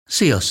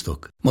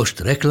Sziasztok! Most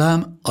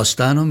reklám,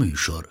 aztán a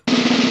műsor.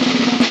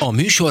 A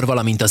műsor,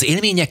 valamint az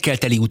élményekkel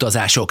teli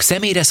utazások,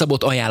 személyre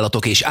szabott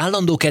ajánlatok és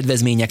állandó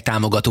kedvezmények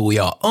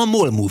támogatója a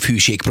MOLMOVE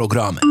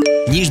hűségprogram.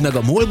 Nyisd meg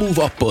a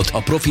MOLMOVE appot, a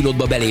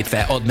profilodba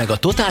belépve add meg a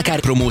Totalcar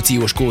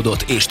promóciós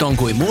kódot és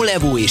tankolj MOL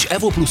Evo és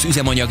Evo Plus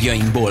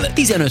üzemanyagjainkból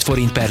 15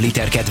 forint per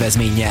liter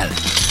kedvezménnyel.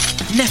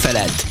 Ne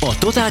feledd, a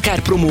Totalcar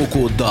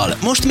promókóddal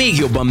most még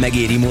jobban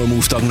megéri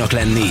MOLMOVE tagnak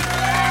lenni.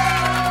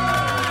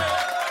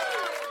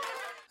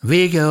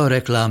 Vége a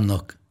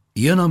reklámnak,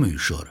 jön a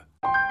műsor.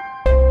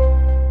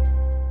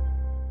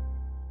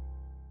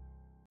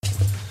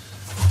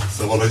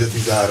 Szóval, hogy a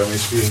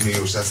 13,5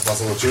 milliós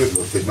eszpázol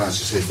csődlött, hogy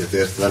más is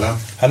egyetért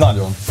velem. Hát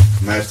nagyon.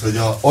 Mert hogy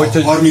a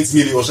 30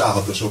 milliós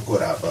A6-osok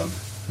korábban.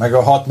 Meg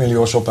a 6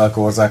 milliós Opel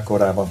Corzák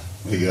korábban.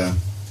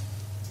 Igen.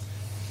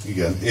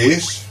 Igen.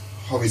 És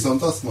ha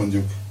viszont azt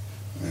mondjuk,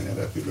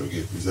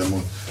 repülőgép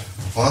üzemmód,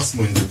 ha azt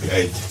mondjuk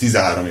egy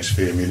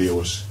 13,5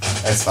 milliós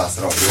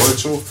eszpászra, hogy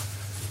olcsó,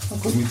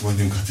 akkor mit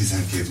mondjunk a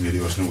 12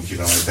 milliós 0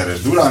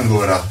 kilométeres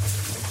Durangóra?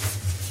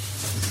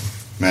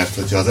 Mert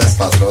hogyha az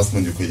Espatra azt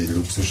mondjuk, hogy egy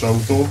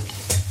luxusautó,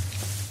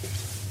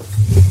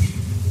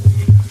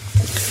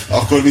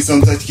 akkor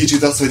viszont egy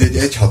kicsit az, hogy egy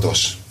 1.6-os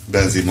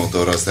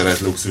benzinmotorral szeret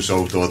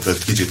luxusautót,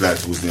 egy kicsit lehet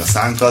húzni a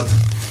szánkat,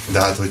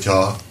 de hát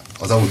hogyha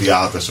az Audi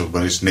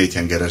A6-osokban is 4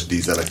 hengeres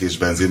dízelek és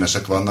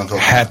benzinesek vannak.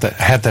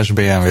 7-es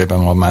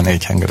BMW-ben van már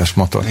 4 hengeres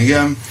motor.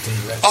 Igen.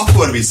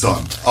 Akkor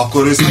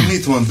viszont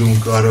mit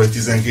mondunk arra, hogy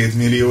 12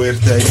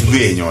 millióért egy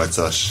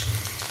V8-as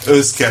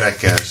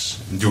összkerekes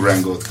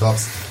Durangót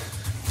kapsz,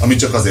 amit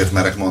csak azért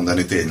merek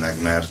mondani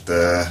tényleg, mert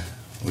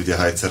ugye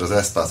ha egyszer az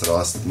Espatra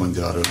azt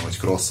mondja arról, hogy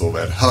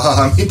crossover,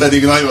 mi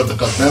pedig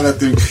nagyokat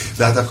nevetünk,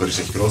 de hát akkor is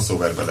egy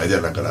crossoverben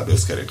legyen legalább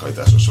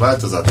összkerékhajtásos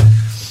változat.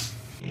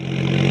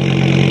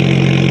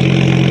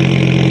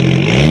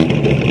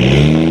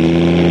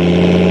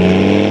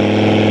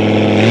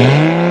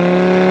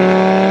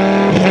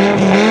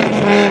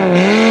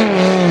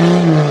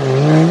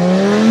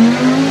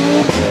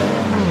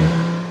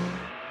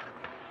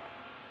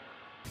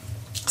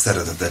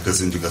 Szeretettel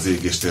köszöntjük az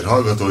Égéstér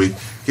hallgatóit.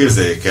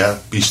 Képzeljék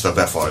el, Pista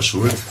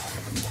befalsult,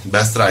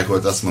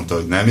 besztrájkolt, azt mondta,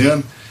 hogy nem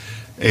jön,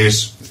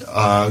 és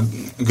a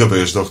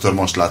Göbölyös doktor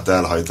most látta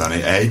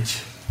elhajtani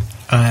egy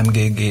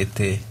AMG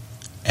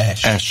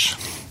GT-S.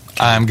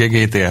 AMG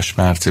GT-S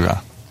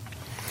Mercivel.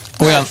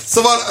 Olyan,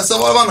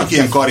 szóval vannak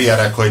ilyen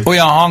karrierek, hogy...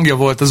 Olyan hangja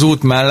volt az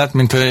út mellett,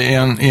 mint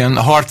ilyen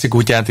harci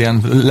kutyát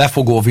ilyen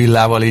lefogó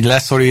villával így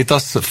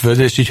leszorítasz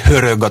földre, és így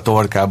hörög a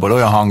torkából.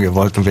 Olyan hangja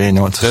volt a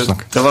V8-osnak.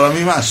 Te valami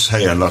más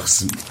helyen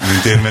laksz,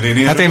 mint én, mert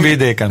én... Hát én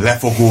vidéken.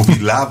 Lefogó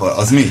villával?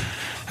 Az mi?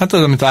 Hát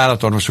az, amit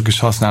állatorvosok is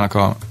használnak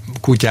a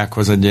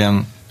kutyákhoz, egy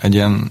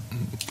ilyen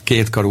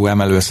kétkarú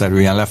emelőszerű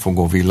ilyen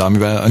lefogó villa,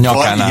 amivel a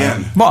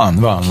nyakánál...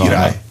 Van.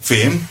 Király.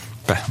 Fém?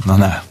 Na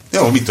ne.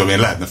 Jó, mit tudom én,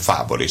 lehetne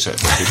fából is.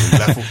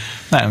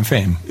 Nem,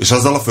 fém. És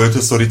azzal a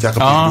földhöz szorítják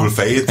a pitbull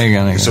fejét,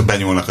 igen. És a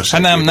benyúlnak a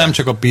segélybe. Hát nem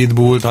csak a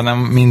pitbullt, hanem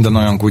minden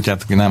olyan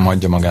kutyát, aki nem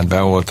hagyja magát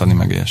beoltani,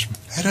 meg ilyesmi.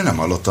 Erre nem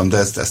hallottam, de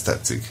ez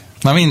tetszik.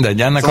 Na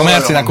mindegy, ennek szóval a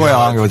Mercinek olyan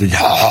hangja, hogy így...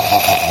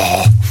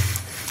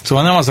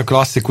 Szóval nem az a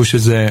klasszikus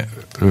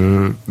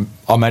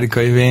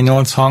amerikai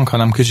V8 hang,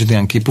 hanem kicsit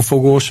ilyen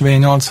kipufogós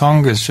V8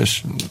 hang,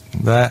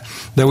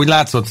 de úgy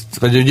látszott,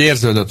 vagy úgy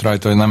érződött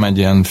rajta, hogy nem egy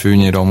ilyen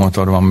fűnyíró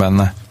motor van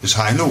benne. És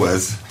hány ló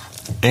ez?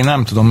 Én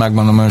nem tudom,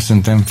 megmondom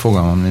őszintén,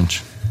 fogalmam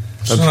nincs.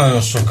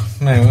 Nagyon sok,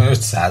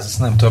 500, ezt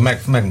nem tudom,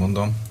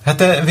 megmondom.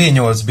 Hát a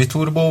V8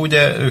 biturbo,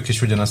 ugye ők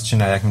is ugyanazt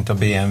csinálják, mint a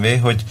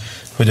BMW,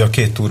 hogy a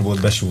két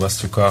turbót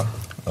besúvasztjuk a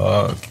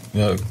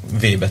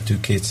V betű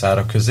két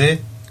szára közé.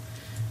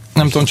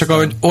 Nem tudom, csak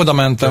ahogy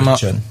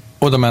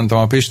oda mentem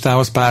a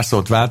Pistához pár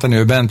szót váltani,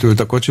 ő bent ült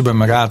a kocsiban,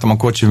 meg álltam a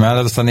kocsi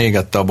mellett, aztán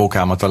égette a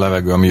bokámat a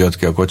levegő, ami jött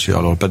ki a kocsi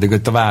alól, pedig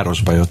itt a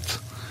városba jött.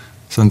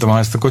 Szerintem, ha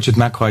ezt a kocsit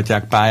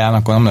meghajtják pályán,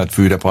 akkor nem lehet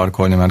fűre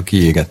parkolni, mert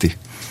kiégeti.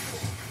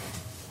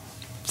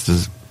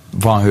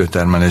 Van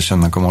hőtermelés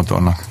ennek a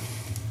motornak.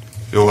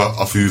 Jó,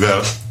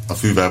 a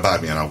fűvel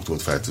bármilyen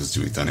autót fel tudsz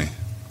gyújtani.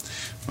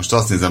 Most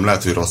azt nézem,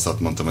 lehet, hogy rosszat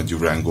mondtam a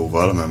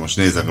Durangóval, mert most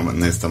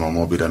néztem a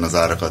mobilen az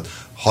árakat,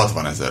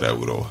 60 000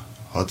 euró.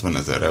 60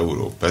 000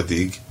 euró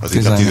pedig az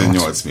itt a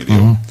 18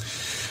 millió.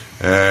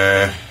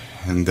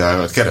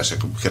 De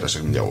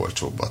keresek mindjárt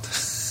olcsóbbat.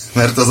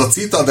 Mert az a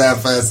Citadel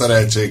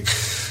felszereltség.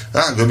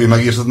 Göbi,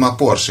 megírtad már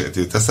Porsche-t,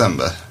 jut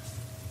eszembe?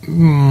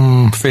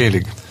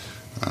 Félig.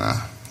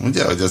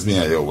 Ugye, hogy az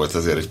milyen jó volt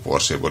azért egy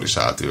Porsche-ból is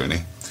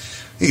átülni.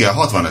 Igen,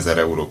 60 000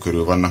 euró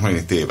körül vannak,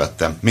 megint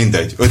tévedtem.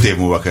 Mindegy, 5 év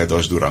múlva kell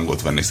Dodge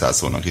Durangot venni 100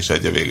 szónak is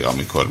egy a vége,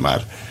 amikor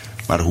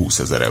már 20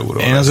 000 euró.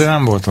 Én azért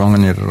nem voltam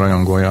annyira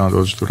rajongója a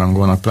Dodge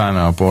Durangónak,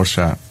 pláne a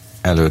Porsche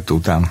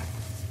előtt-után.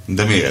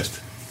 De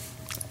miért?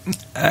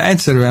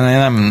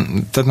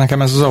 Egyszerűen tehát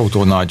nekem ez az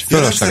autó nagy,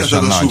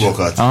 fölöslegesen nagy.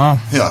 Súvokat. Aha.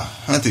 Ja,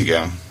 hát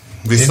igen.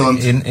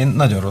 Viszont... Én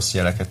nagyon rossz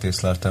jeleket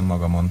észleltem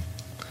magamon.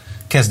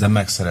 Kezdem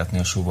megszeretni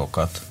a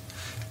súvokat.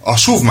 A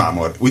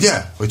súvmámor,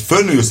 ugye? Hogy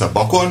fölnősz a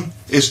bakon,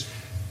 és...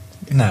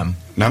 Nem.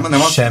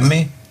 Nem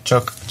semmi.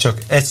 csak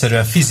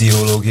egyszerűen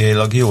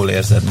fiziológiailag jól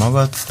érzed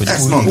magad,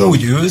 hogy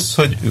úgy ülsz,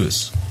 hogy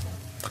ülsz.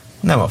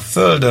 Nem a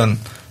földön,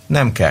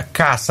 nem kell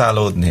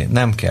kászálódni,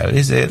 nem kell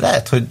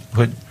lehet,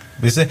 hogy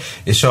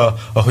és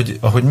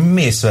ahogy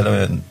mész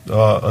vele,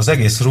 az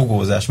egész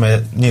rugózás,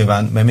 mert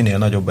nyilván, mert minél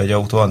nagyobb egy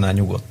autó, annál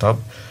nyugodtabb,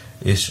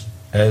 és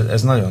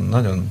ez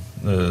nagyon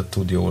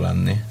tud jó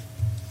lenni.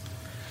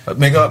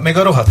 Még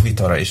a rohadt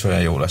Vitara is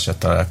olyan jól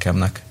esett a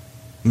lelkemnek.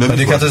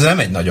 Pedig hát ez nem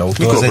egy nagy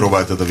autó. Mikor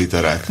próbáltad a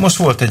Vitarát? Most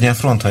volt egy ilyen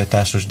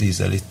fronthajtásos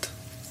dízel itt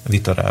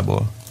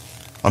Vitarából.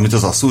 Amit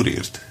az Asszúr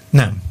írt?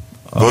 Nem.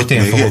 Amit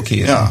én fogok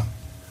írni. Ja.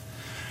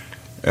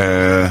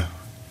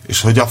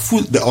 És hogy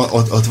de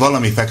ott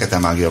valami fekete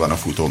mágia van a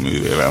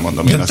futóművével,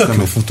 mondom én. Tök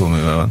jó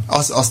futóművel van.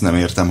 Azt nem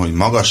értem, hogy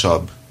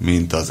magasabb,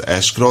 mint az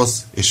S-Cross,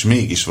 és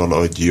mégis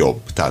valahogy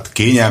jobb. Tehát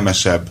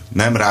kényelmesebb,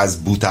 nem ráz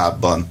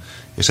butábban,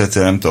 és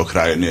egyszerűen nem tudok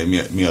rájönni,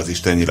 hogy mi az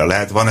Istennyire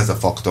lehet. Van ez a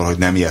faktor, hogy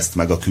nem ijeszt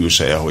meg a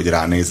külseje, hogy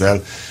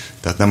ránézel.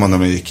 Tehát nem mondom,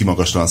 hogy egy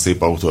kimagaslóan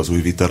szép autó az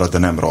új Vitara, de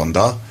nem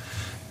ronda.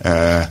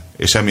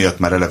 És emiatt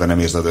már eleve nem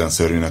érzed olyan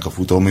szörnyűnek a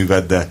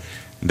futóművet,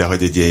 de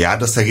hogy egy ilyen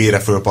járdaszegélyre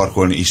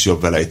fölparkolni is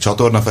jobb vele, egy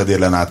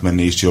csatornafedélen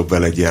átmenni is jobb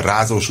vele, egy ilyen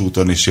rázós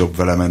úton is jobb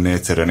vele menni,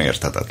 egyszerűen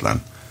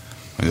érthetetlen.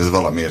 Hogy ez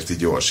valamiért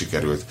így jól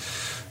sikerült.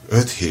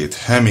 5-7,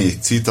 Hemi,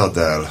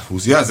 Citadel,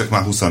 20, ezek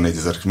már 24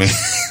 000,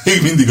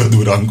 még mindig a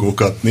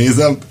Durangókat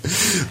nézem.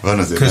 Van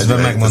azért közben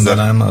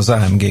megmondanám az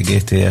AMG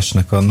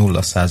GTS-nek a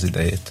 0-100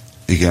 idejét.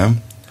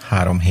 Igen.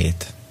 3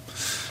 hét.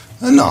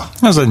 Na.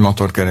 Ez egy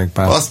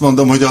motorkerékpár. Azt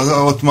mondom, hogy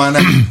ott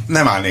már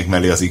nem állnék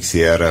mellé az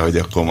XR-re, hogy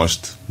akkor most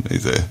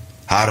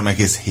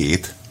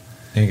 3,7.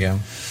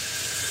 Igen.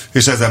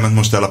 És ezzel ment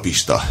most el a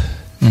Pista.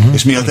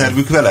 És mi a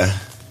tervük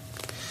vele?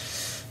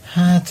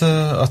 Hát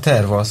a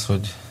terv az,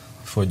 hogy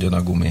fogjon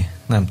a gumi.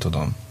 Nem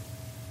tudom.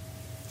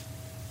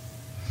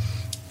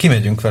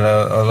 Kimegyünk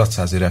vele a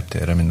Latszázi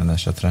reptérre minden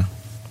esetre.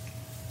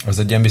 Az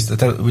egy ilyen biztos...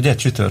 Ugye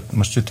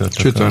most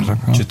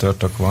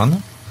csütörtök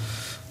van.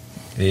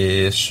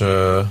 És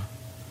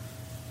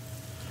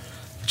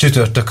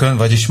csütörtökön,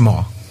 vagyis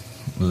ma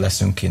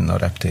leszünk kinn a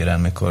reptéren,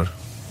 mikor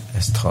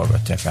ezt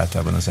hallgatják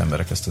általában az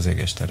emberek, ezt az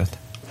égésteret.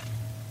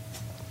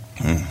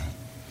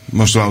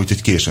 Most már úgy,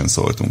 hogy későn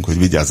szóltunk, hogy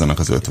vigyázzanak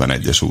az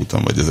 51-es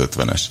úton, vagy az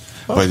 50-es,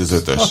 vagy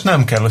az 5-ös. Ott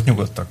nem kell, ott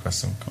nyugodtak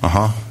leszünk.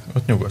 Aha.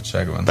 Ott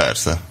nyugodtság van.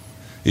 Persze.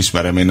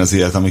 Ismerem én az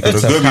ilyet, amikor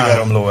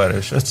 503 ló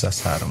erős,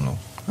 503 ló.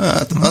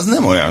 Hát, az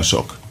nem olyan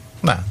sok.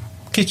 Nem.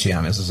 Kicsi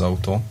ám ez az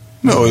autó.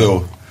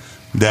 Jó.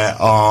 De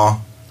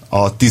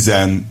a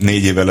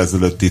 14 évvel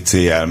ezelőtti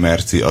CL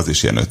Merci az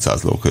is ilyen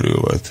 500 ló körül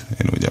volt.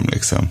 Én úgy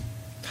emlékszem.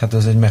 Hát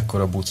az egy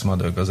mekkora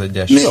bucmadög, az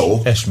egy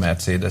S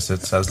Mercedes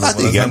 500 lóval.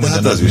 Hát igen, nem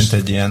hát az mint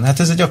egy ilyen, hát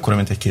ez egy akkora,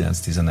 mint egy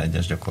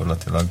 911-es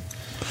gyakorlatilag.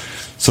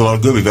 Szóval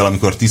Göbivel,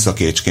 amikor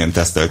Tiszakécsként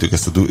teszteltük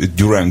ezt a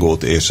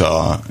Durango-t és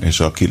a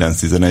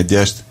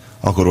 911-est,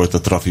 akkor volt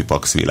a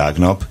Trafipax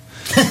világnap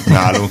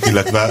nálunk,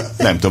 illetve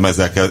nem tudom,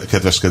 ezzel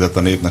kedveskedett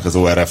a népnek az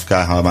ORFK,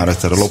 ha már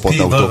egyszer a lopott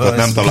autókat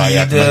nem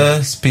találják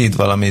meg. Speed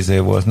valami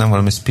volt, nem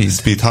valami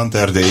Speed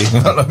Hunter Day.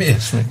 Valami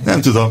ilyesmi.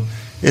 Nem tudom.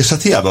 És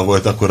hát hiába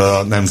volt akkor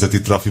a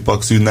nemzeti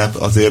Trafipax ünnep,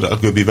 azért a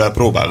Göbivel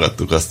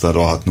próbálgattuk azt a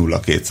rohadt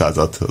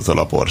 0200-at azzal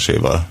a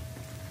Porsche-val.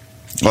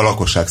 A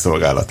lakosság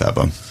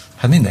szolgálatában.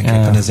 Hát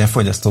mindenképpen ez ilyen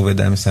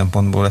fogyasztóvédelmi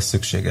szempontból lesz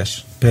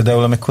szükséges.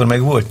 Például amikor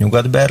meg volt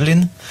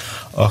Nyugat-Berlin,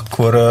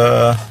 akkor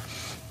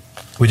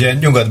ugye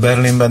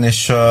Nyugat-Berlinben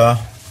is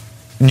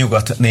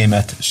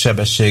nyugat-német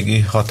sebességi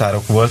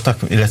határok voltak,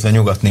 illetve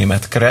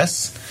nyugat-német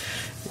kressz,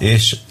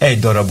 és egy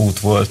darab út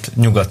volt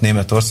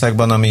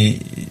Nyugat-Németországban,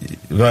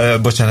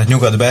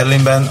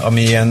 Nyugat-Berlinben,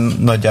 ami ilyen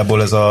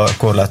nagyjából ez a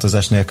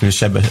korlátozás nélküli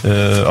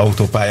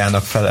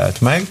autópályának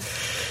felelt meg,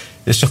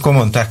 és akkor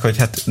mondták, hogy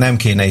hát nem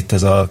kéne itt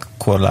ez a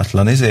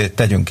korlátlan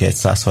tegyünk ki egy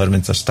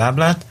 130-as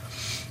táblát,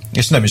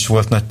 és nem is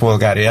volt nagy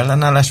polgári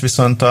ellenállás,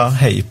 viszont a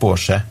helyi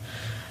Porsche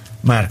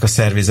márka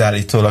szerviz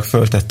állítólag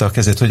föltette a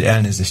kezét, hogy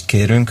elnézést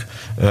kérünk,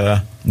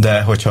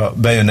 de hogyha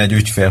bejön egy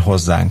ügyfél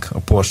hozzánk a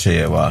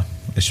Porsche-jéval,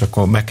 és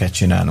akkor meg kell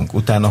csinálnunk.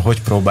 Utána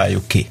hogy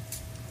próbáljuk ki?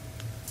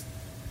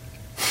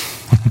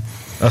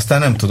 Aztán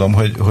nem tudom,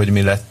 hogy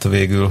mi lett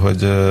végül,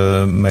 hogy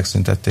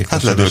megszüntették.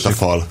 Hát ledőlt a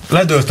fal.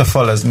 Ledőlt a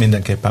fal, ez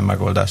mindenképpen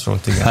megoldás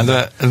volt, igen. Hát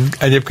de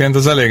egyébként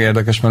az elég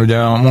érdekes, mert ugye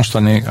a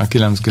mostani a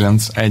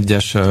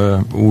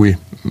 991-es új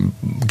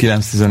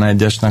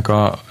 911-esnek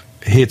a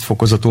 7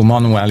 fokozatú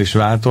manuális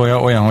váltója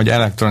olyan, hogy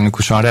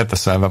elektronikusan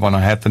reteszelve van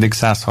a 7.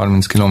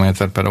 130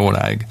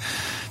 km/óráig.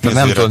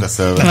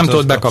 Nem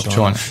tudod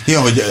bekapcsolni.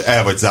 Ja, hogy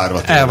el vagy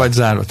zárva tőle. El vagy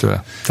zárva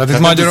tőle. Tehát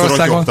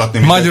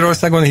itt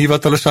Magyarországon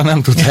hivatalosan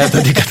nem tudsz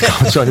 7-et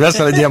kapcsolni.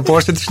 Veszel egy ilyen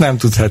Porsche-t, és nem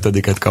tudsz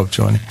 7-et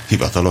kapcsolni.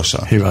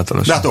 Hivatalosan?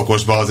 Hivatalosan. De hát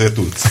okosba azért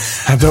tudsz.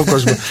 Hát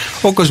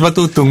okosba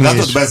tudtunk mi is.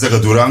 Látod, bezzeg a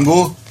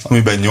Durango,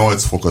 amiben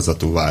 8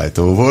 fokozatú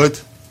váltó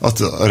volt,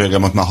 ott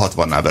régen ott már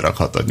 60-nál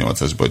berakhattad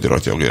 8-asba, hogy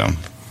rotyogjon.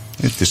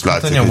 Itt is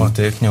látszik. Hát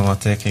a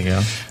nyomaték,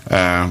 igen.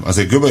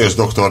 Azért Göbölyös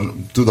doktor,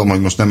 tudom,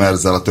 hogy most nem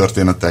ezzel a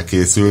történettel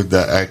készült,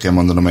 de el kell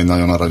mondanom egy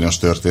nagyon aranyos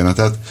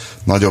történetet.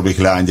 Nagyobbik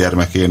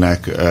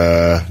lánygyermekének,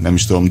 nem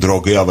is tudom,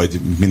 drogja, vagy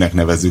minek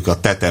nevezzük, a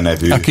tete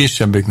nevű. A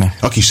kisebbiknek.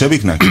 A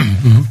kisebbiknek?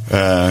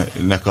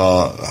 Nek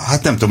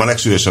hát nem tudom, a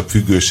legsúlyosabb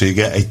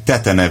függősége egy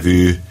tete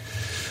nevű,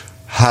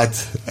 hát,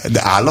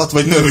 de állat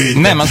vagy növény?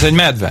 Nem, az egy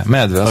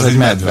medve. Az egy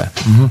medve.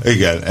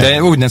 Igen.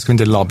 De úgy néz ki,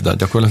 mint egy labda,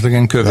 gyakorlatilag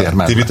egy kövér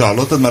medve. Tibi, te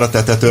hallottad már a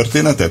tete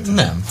történetet?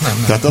 Nem.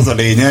 Tehát az a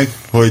lényeg,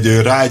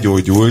 hogy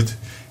rágyógyult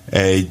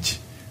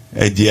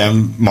egy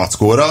ilyen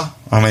mackóra,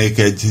 amelyik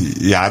egy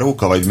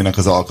járóka, vagy minek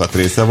az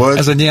alkatrésze volt.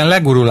 Ez egy ilyen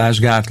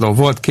legurulásgátló.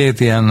 Volt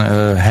 2 ilyen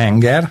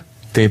henger,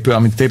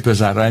 amit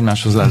tépőzárra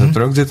egymáshoz lehetett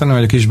rögzíteni,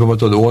 hogy a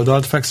kisbabotod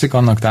oldalt fekszik,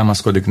 annak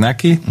támaszkodik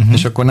neki,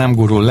 és akkor nem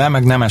gurul le,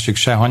 meg nem esik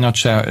se hanyat,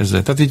 se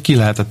ezzel. Tehát így ki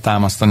lehetett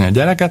támasztani a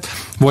gyereket.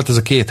 Volt ez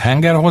a 2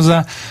 henger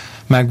hozzá,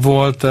 meg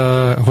volt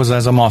hozzá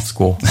ez a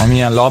mackó, ami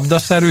ilyen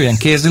labdaszerű, ilyen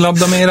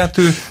kézilabda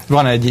méretű,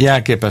 van egy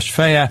jelképes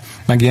feje,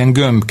 meg ilyen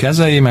gömb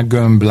kezei, meg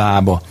gömb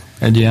lába.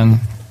 Egy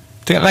ilyen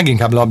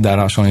leginkább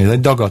labdára hasonlít, egy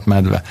dagadt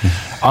medve.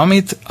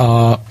 Amit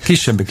a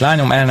kisebbik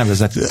lányom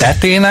elnevezett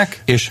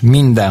tetének, és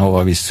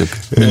mindenhova visszük.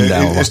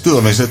 Mindenhova. És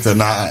tudom, és egyszer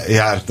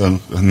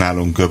jártam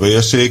nálunk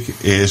Göbölyesék,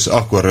 és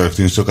akkor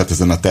rögtünk sokat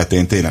ezen a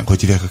tetén, tényleg, hogy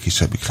hívják a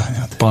kisebbik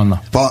lányát?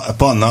 Panna.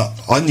 Panna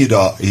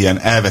annyira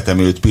ilyen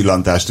elvetemült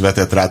pillantást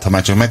vetett rád, ha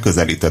már csak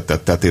megközelítetted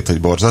tetét, hogy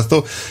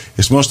borzasztó,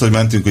 és most, hogy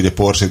mentünk ugye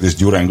Porsche-t és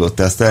Durangot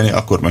tesztelni,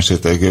 akkor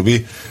mesélte a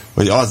Göbi,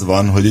 hogy az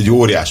van, hogy egy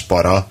óriás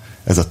para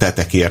ez a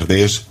tete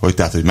kérdés, hogy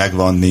tehát, hogy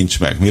megvan, nincs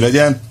meg, mi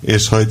legyen,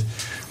 és hogy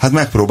hát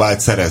megpróbált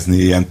szerezni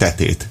ilyen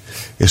tetét.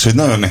 És hogy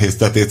nagyon nehéz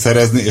tetét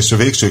szerezni, és a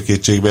végső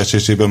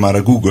kétségbeesésében már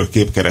a Google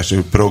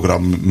képkereső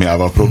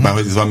programjával próbál,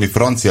 hogy ez valami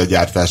francia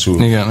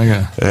gyártású.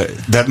 Igen.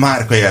 De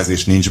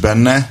márkajelzés nincs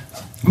benne.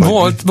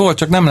 Volt,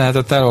 csak nem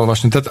lehetett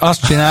elolvasni. Tehát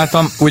azt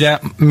csináltam, ugye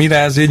mire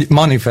ez így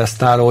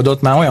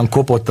manifestálódott, már olyan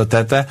kopott a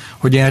tete,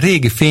 hogy ilyen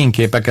régi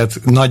fényképeket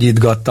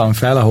nagyítgattam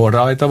fel, ahol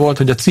rajta volt,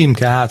 hogy a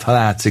címke ha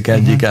látszik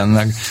egyik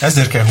ennek.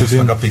 Ezért kell 20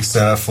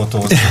 megapixel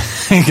fotót.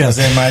 Igen.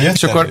 Azért már jött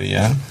és akkor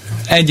ilyen.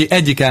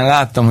 Egyiken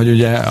láttam, hogy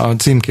ugye a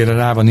címkére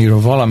rá van írva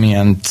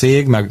valamilyen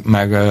cég,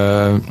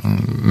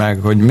 meg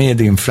hogy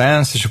Made in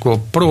France, és akkor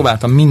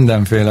próbáltam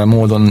mindenféle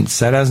módon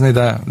szerezni,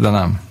 de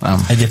nem.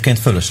 Egyébként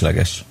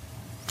fölösleges.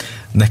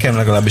 Nekem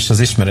legalábbis az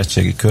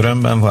ismeretségi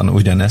körömben van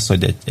ugyanez,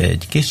 hogy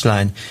egy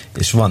kislány,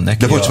 és van neki.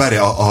 De bocs, várj,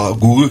 a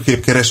Google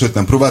képkeresőt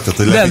nem próbáltad,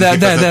 hogy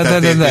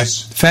de.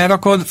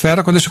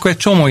 Felrakod, és akkor egy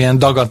csomó ilyen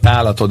dagadt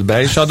állatot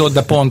be is adott,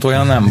 de pont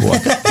olyan nem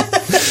volt.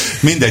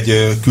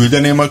 Mindegy,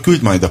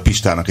 küld majd a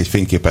Pistának egy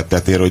fényképet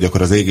tetéről, hogy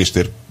akkor az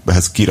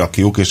égéstérhez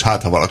kirakjuk, és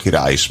hát, ha valaki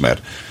ráismer.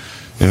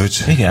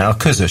 Igen, a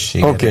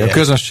közösség. Oké, a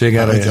közösség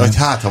erejéje. Hogy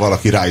hát, ha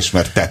valaki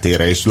ráismer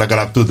tetére, és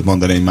legalább tud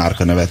mondani egy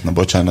márkanevet, na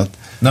bocsánat.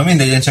 Na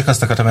mindegy, én csak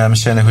azt akartam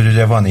elmesélni, hogy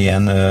ugye van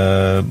ilyen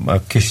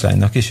a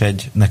kislánynak is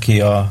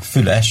neki a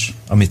Füles,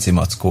 a Mici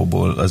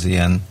Mackóból az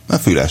ilyen a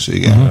Füles,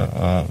 igen.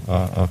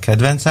 A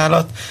kedvenc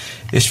állat,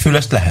 és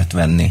Fülest lehet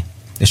venni.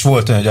 És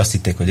volt olyan, hogy azt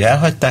hitték, hogy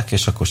elhagyták,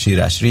 és akkor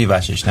sírás,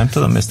 rívás, és nem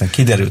tudom, aztán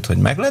kiderült, hogy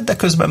meg lett, de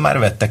közben már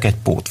vettek egy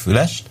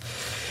pótfülest,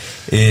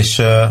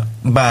 és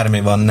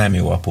bármi van, nem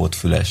jó a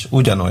pótfüles.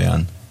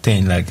 Ugyanolyan,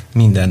 tényleg,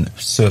 minden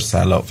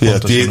szőrszála.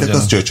 Tiétek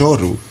az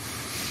csöcsorrú?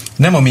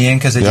 Nem a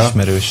miénk, ez egy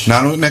ismerős.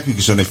 Nálunk nekünk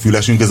is van egy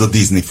fülesünk, ez a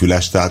Disney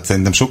füles, tehát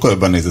szerintem sokkal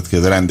jobban nézett ki,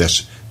 ez a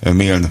rendes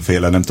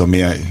Milne-féle, nem tudom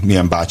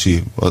milyen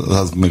bácsi,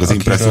 az még az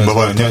impresszumban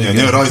van,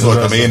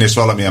 rajzoltam én, és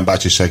valamilyen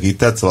bácsi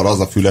segített, szóval az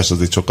a füles,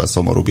 az egy sokkal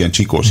szomorúbb, ilyen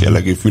csikós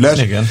jellegű füles.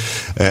 Igen.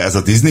 Ez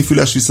a Disney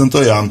füles viszont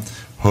olyan,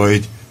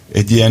 hogy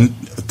egy ilyen,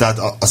 tehát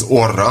az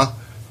orra,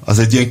 az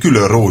egy ilyen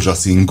külön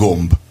rózsaszín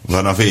gomb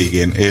van a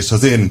végén, és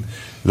az én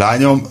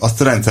lányom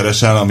azt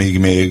rendszeresen, amíg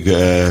még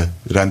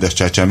rendes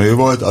csecsemő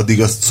volt,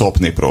 addig azt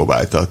szopni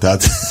próbálta.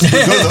 Tehát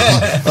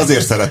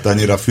azért szerette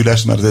annyira a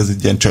füles, mert ez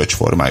egy ilyen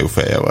csöcsformájú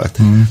feje volt.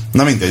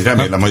 Na mindegy,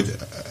 remélem, hogy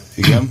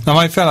igen. Na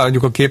majd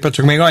feladjuk a képet,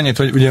 csak még annyit,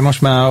 hogy ugye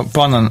most már a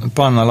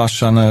Panna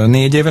lassan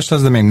 4 éves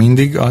lesz, de még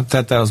mindig a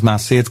tete az már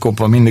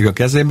szétkopva mindig a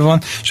kezében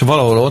van, és ha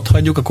valahol ott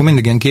hagyjuk, akkor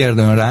mindig ilyen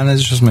kérdőn ránéz,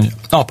 és azt mondja,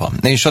 apa,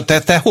 és a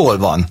tete hol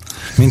van?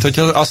 Mint hogy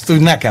azt úgy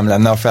nekem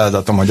lenne a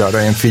feladatom, hogy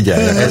arra én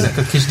figyeljek. Ezek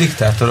a kis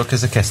diktátorok,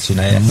 ezek ezt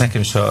csinálják.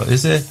 Nekem is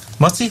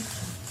Maci?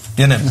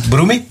 Ja nem,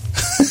 Brumi?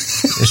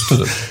 És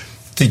tudod,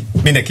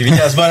 mindenki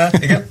vigyázz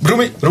barát, igen,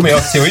 Brumi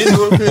akció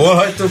indul, hol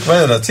hagytuk, vagy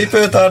a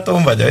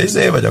cipőtartón, vagy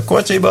a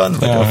kocsiban,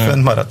 vagy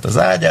fönt maradt az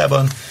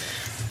ágyában.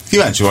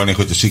 Kíváncsi volnék,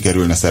 hogyha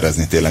sikerülne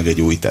szerezni tényleg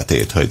egy új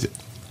tetét, hogy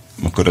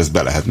akkor ezt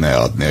be lehetne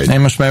adni. Hogy... Én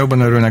most már jobban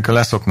örülnek, ha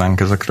leszoknánk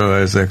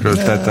ezekről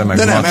tete, meg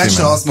de nem, Maci,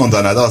 este azt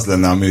mondanád, az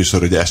lenne a műsor,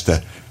 hogy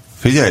este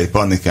figyelj,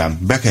 Pannikám,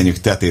 bekenjük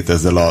tetét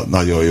ezzel a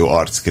nagyon jó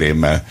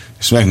arckrémmel,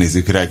 és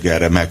megnézzük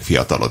reggelre,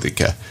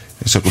 megfiatalodik-e.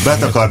 És akkor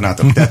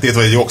betakarnátok tetét,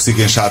 vagy egy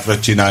oxigén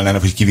sátrat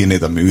csinálnának, hogy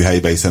kivinnéd a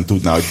műhelybe, hiszen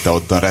tudná, hogy te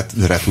ottan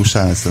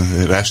retusálsz,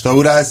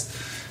 restaurálsz,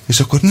 és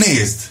akkor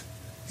nézd,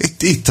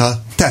 itt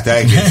a tete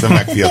egészen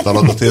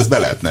megfiatalodott, hogy ezt be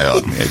lehetne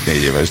adni egy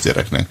 4 éves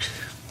gyereknek.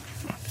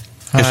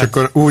 és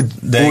akkor úgy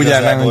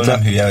járnánk, mint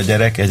nem hülye a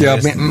gyerek,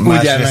 egyrészt,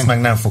 másrészt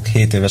meg nem fog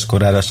 7 éves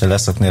korára se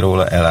leszokni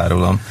róla,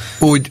 elárulom.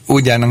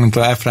 Úgy járnánk, mint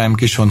a Efraim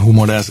Kishon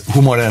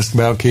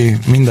humoreszkbe, aki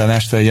minden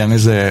este ilyen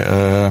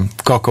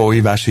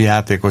kakaóívási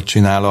játékot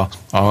csinál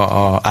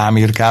a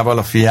Ámirkával,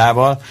 a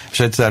fiával, és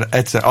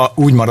egyszer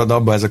úgy marad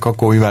abba ez a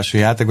kakaóívási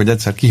játék, hogy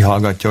egyszer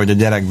kihallgatja, hogy a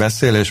gyerek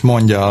beszél, és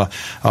mondja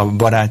a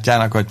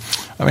barátjának, hogy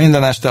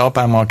minden este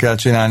apámmal kell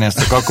csinálni ezt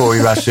a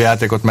kakaóívási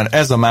játékot, mert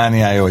ez a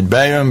mániája, hogy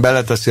bejön,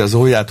 beleteszi az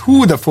ujját,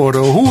 hú de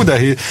forró, hú de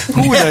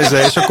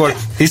és akkor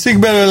iszik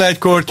belőle egy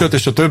kortyot,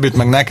 és a többit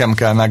meg nekem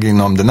kell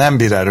meginnom, de nem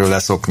bír erről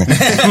leszokni.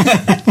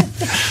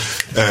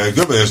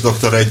 Göbölyös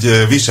doktor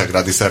egy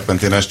visegrádi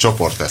szerpenténes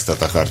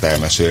csoporttesztet akart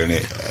elmesélni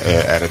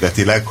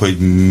eredetileg, hogy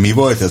mi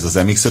volt ez az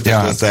MX-5,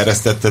 ja.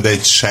 Összeeresztetted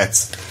egy sec.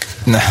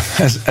 Nem,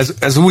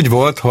 ez úgy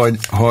volt,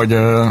 hogy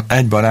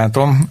egy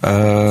barátom,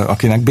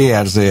 akinek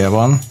BRZ-je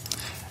van,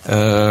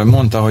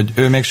 mondta, hogy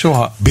ő még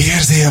soha...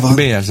 BRZ-je van?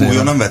 BRZ-je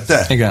Újon nem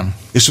vette? Igen.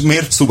 És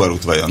miért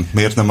Subaru-t vajon?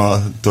 Miért nem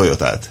a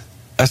Toyotát?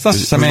 Ezt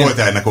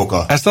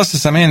azt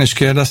hiszem én is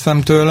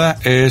kérdeztem tőle,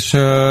 és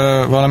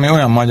valami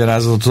olyan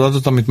magyarázatot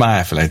adott, amit már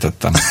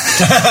elfelejtettem.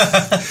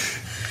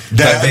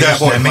 De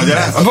volt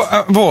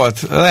magyarázat?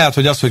 Volt. Lehet,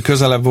 hogy az, hogy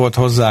közelebb volt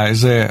hozzá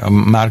a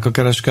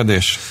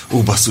márkakereskedés.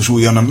 Basszus,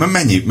 újjan,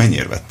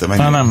 mennyire vette?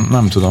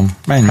 Nem tudom.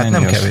 Mennyi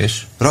nem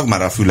kevés. Ragd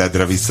már a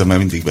füledre vissza, mert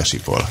mindig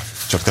besipol.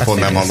 Csak te pont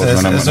nem hallod,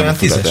 mert nem ez olyan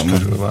 10-es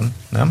körül van,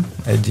 nem?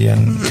 Egy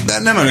ilyen... De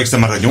nem emlékszem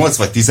már, hogy 8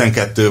 vagy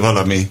 12,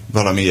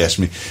 valami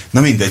ilyesmi.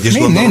 Na mindegy, és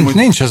gondolom, hogy...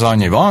 Nincs ez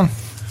annyi, van.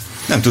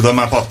 Nem tudom,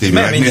 már Pap TV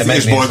megnézni,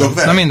 és boldog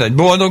vele? Na mindegy,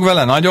 boldog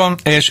vele, nagyon,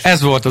 és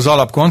ez volt az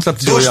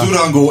alapkoncepciója. Dodge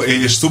Durango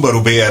és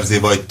Subaru BRZ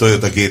vagy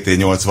Toyota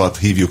GT86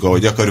 hívjuk,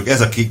 ahogy akarjuk.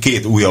 Ez a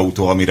két új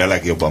autó, amire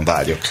legjobban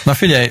vágyok. Na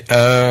figyelj,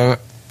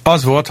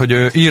 az volt, hogy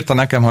ő írta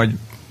nekem, hogy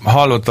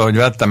hallotta, hogy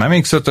vettem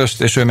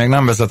MX-5-öst, és ő még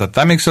nem vezetett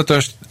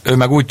MX-5-öst, ő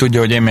meg úgy tudja,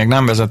 hogy én még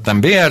nem vezettem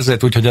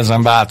BRZ-t, úgyhogy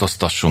ezen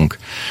változtassunk.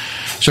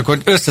 És akkor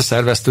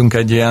összeszerveztünk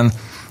egy ilyen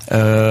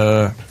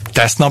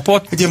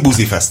tesztnapot. Egy ilyen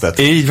buzifesztet.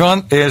 Így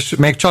van, és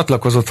még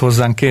csatlakozott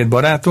hozzánk 2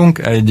 barátunk,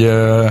 egy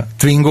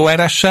Twingo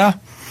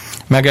RS-sel,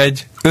 meg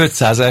egy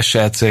 500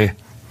 SLC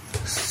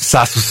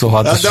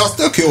 126. De az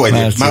tök jó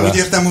egyébként. Már úgy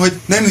értem, hogy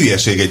nem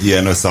hülyeség egy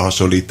ilyen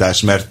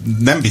összehasonlítás, mert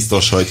nem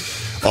biztos, hogy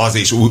az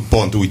is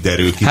pont úgy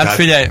derül ki. Hát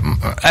figyelj,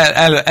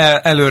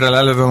 előre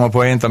lelövöm a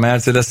poént a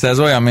Mercedes-szel, ez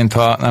olyan,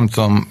 mintha nem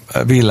tudom,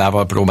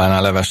 villával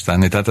próbálnál levest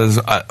tenni. Tehát ez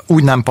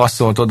úgy nem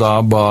passzolt oda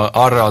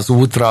arra az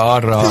útra,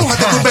 arra... Jó,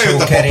 hát akkor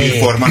bejött a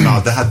papírforma,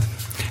 na, de hát...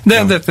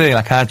 De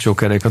tényleg hátsó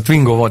kerék. A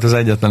Twingo volt az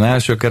egyetlen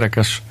első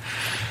kerekes.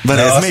 De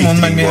ez még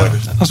Twingo?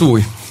 Az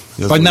új.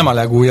 Vagy nem a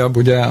legújabb,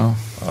 ugye?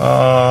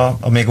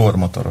 A még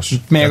ormotoros.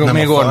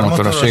 Még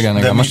ormotoros,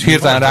 igen. Most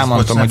hirtelen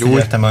rámondtam, hogy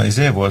új.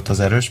 Az volt az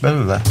erős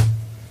belőle?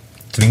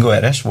 Twingo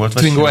RS volt?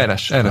 Twingo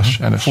RS.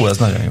 Fú, ez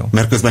nagyon jó.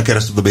 Mert közben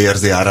kerested a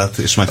BRZ árát,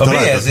 és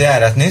megtaláltad? A BRZ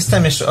árát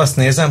néztem, és azt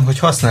nézem, hogy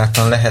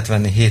használtan lehet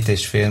venni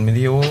 7,5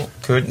 millió,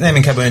 nem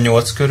inkább olyan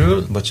 8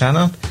 körül,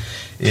 bocsánat,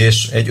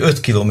 és egy 5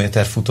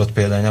 kilométer futott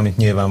példány, amit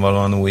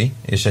nyilvánvalóan új,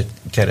 és egy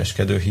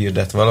kereskedő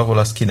hirdet valahol,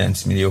 az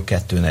 9 millió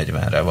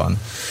 240-re van.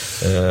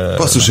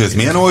 Basszus, ez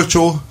milyen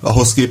olcsó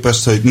ahhoz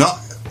képest, hogy na,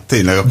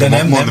 tényleg, akkor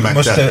mondd meg.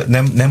 Most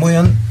nem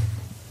olyan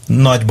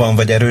nagyban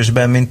vagy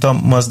erősben, mint a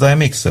Mazda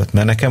MX-5,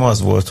 mert nekem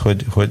az volt,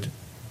 hogy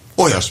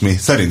olyasmi,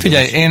 szerintem.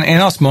 Figyelj, én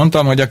azt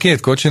mondtam, hogy a két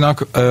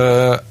kocsinak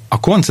a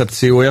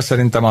koncepciója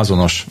szerintem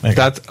azonos. Igen.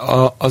 Tehát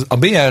a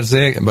BRZ,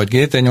 vagy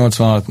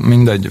GT86,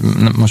 mindegy,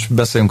 most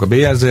beszéljünk a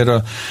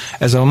BRZ-ről,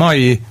 ez a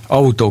mai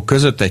autók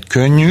között egy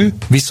könnyű,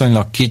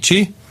 viszonylag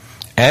kicsi,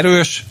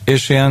 erős,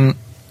 és ilyen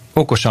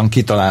okosan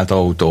kitalált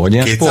autó, hogy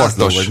ilyen 200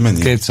 sportos. Ló, vagy mennyi?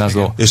 200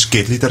 ló. És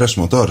 2 literes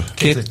motor?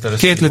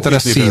 2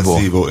 literes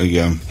Szívó.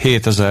 Igen.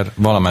 7000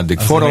 valameddig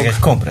az forog. Még egy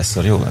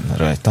kompresszor jó lenne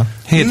rajta.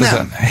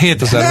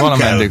 7000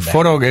 valameddig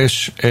forog,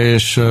 és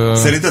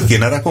szerinted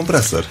kéne rá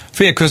kompresszor?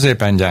 Fél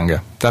középen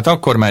gyenge. Tehát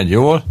akkor megy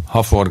jól,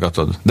 ha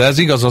forgatod. De ez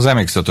igaz az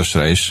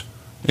MX-5-ösre is.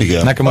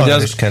 Igen. Nekem ugye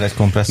az is kell egy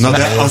kompresszor. Na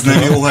de az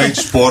nem jó, ha egy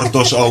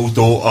sportos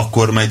autó,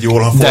 akkor megy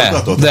jól, ha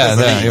forgatod?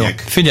 De jó.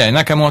 Figyelj,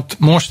 nekem ott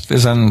most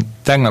ezen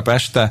tegnap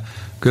este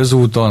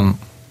közúton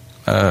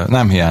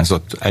nem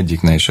hiányzott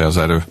egyiknél se az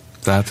erő.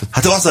 Tehát,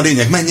 hát az a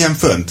lényeg, menjen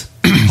fönt,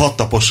 hadd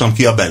tapossam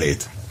ki a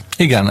belét.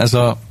 Igen, ez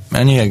a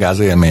nyílgáz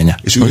élménye.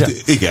 És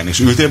és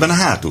ültél benne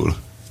hátul?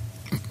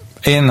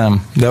 Én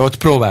nem, de ott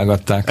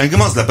próbálgatták.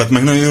 Engem az lepett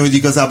meg nagyon, hogy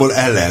igazából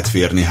el lehet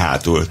férni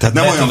hátul. Tehát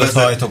nem olyan tudod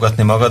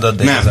hajtogatni magadat,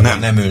 de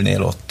nem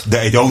ülnél ott. De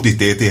egy Audi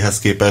TT-hez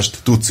képest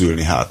tudsz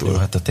ülni hátul. Jó,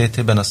 hát a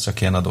TT-ben az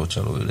csak ilyen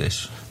adócsaló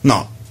ülés.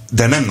 Na,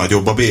 de nem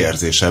nagyobb a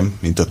BRZ sem,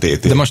 mint a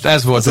TT. De most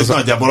ez volt az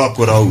nagyjából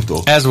akkora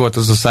autó. Ez volt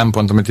az a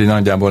szempont, amit így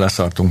nagyjából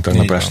leszartunk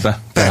tegnap este.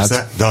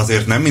 Persze, de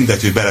azért nem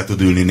mindegy, hogy bele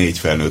tud ülni 4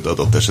 felnőtt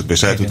adott esetben,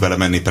 és el tud vele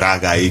menni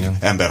Prágáig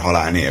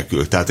emberhalál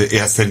nélkül. Tehát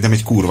ez szerintem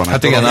egy kurva nagy.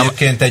 Hát igen,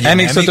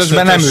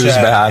 MX-5-ösben nem ülsz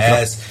be hátra.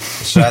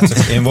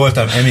 Srácok, én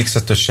voltam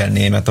MX-5-össel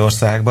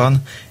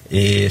Németországban,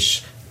 és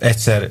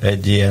egyszer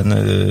egy ilyen,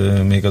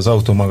 még az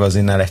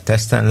automagazinnál egy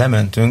teszten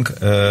lementünk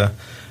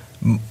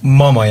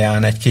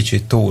Mamaján egy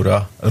kicsit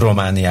túlra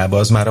Romániába,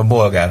 az már a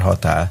bolgár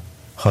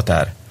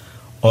határ.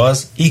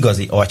 Az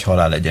igazi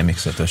agyhalál egy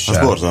MX-5-össel. Az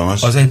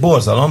borzalmas. Az egy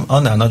borzalom,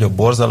 annál nagyobb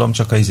borzalom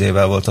csak a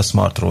izével volt a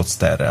Smart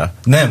Roadsterrel.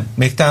 Nem,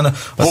 még talán...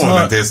 Hol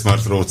mentél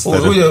Smart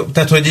Roadsterrel?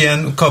 Tehát, hogy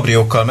ilyen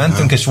kabriókkal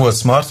mentünk, és volt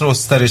Smart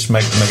Roadster is,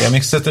 meg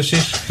MX-5-ös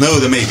is. Na jó,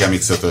 de még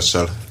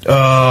MX-5-össel.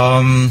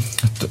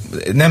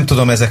 Nem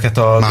tudom ezeket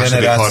a második,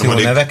 generáció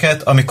harmadik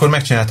neveket, amikor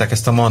megcsinálták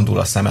ezt a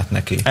mandula szemet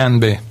neki.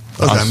 NB.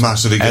 Az nem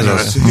második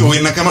generáció. Jó,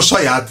 én nekem a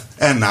saját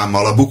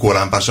ennámmal, a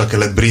bukólámpással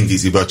kellett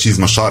Brindisibe a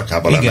csizma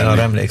sarkába lemenni. Igen,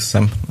 arra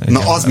emlékszem. Igen.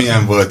 Na, az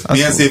milyen volt? Az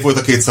milyen szép volt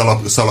a két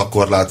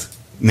szalagkorlát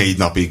 4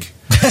 napig.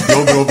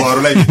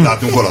 Jobbról-balról együtt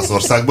látunk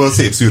Olaszországból,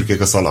 szép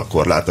szürkék a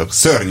szalagkorlátok.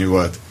 Szörnyű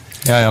volt.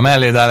 Jaj, a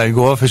melléd áll egy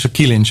Golf, és a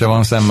kilincse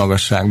van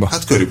szemmagasságban.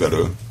 Hát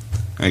körülbelül.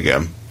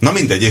 Igen. Na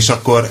mindegy, és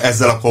akkor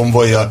ezzel a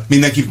konvojjal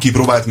mindenki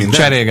kipróbált mindent?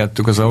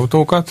 Cserégettük az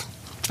autókat.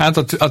 Hát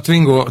a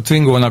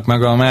Twingo-nak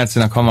meg a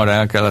Mercinek hamar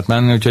el kellett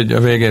menni, úgyhogy a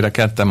végére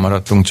ketten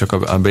maradtunk csak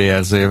a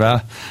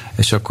BRZ-vel,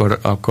 és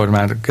akkor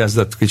már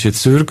kezdett kicsit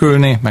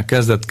szürkülni, meg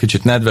kezdett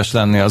kicsit nedves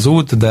lenni az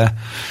út, de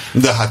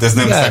hát ez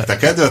nem szekte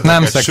kedvet?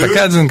 Nem szekte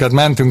kedvünket,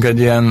 mentünk egy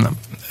ilyen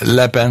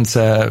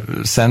Lepence,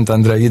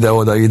 Szentendre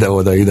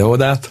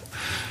ide-odát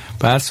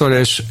párszor,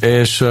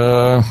 és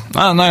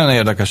nagyon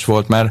érdekes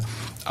volt, mert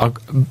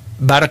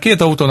bár a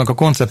két autónak a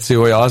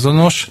koncepciója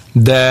azonos,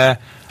 de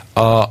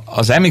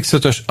az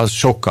MX-5-ös az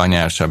sokkal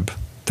nyersebb.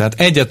 Tehát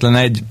egyetlen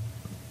egy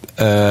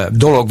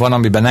dolog van,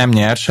 amiben nem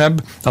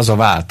nyersebb, az a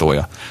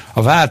váltója.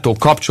 A váltó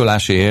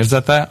kapcsolási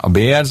érzete a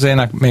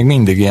BRZ-nek még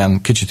mindig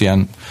kicsit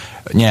ilyen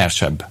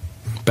nyersebb.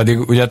 Pedig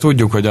ugye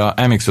tudjuk, hogy a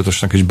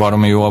MX-5-ösnek is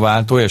baromi jó a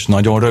váltója, és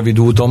nagyon rövid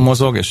úton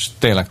mozog, és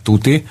tényleg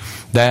tuti,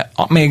 de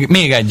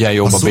még egyen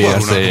jobb a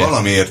BRZ-je.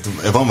 Valamiért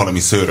van valami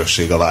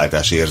szőrösség a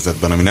váltási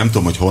érzetben, ami nem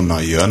tudom, hogy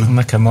honnan jön.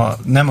 Nekem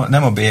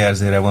nem a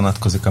BRZ-re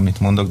vonatkozik, amit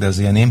mondok, de az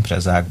ilyen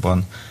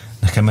imprezákban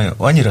nekem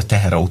annyira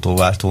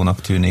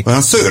teherautóváltónak tűnik.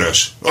 Olyan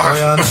szőrös.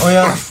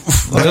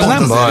 Olyan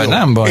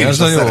nem baj, ez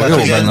a jó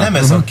benne. Nem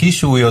ez a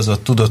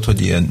kisúlyozott, tudod,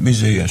 hogy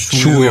ilyen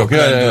súlyok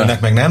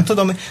lendülnek, meg nem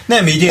tudom.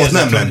 Nem így érzed. Ott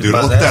nem lendül,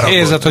 ott te rakod.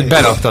 Érzed, hogy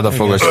beraktad a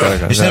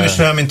fogaskerekeket. És nem is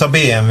olyan, mint a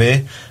BMW,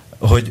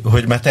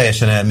 hogy már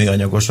teljesen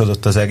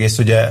elműanyagosodott az egész.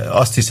 Ugye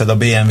azt hiszed a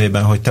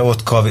BMW-ben, hogy te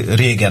ott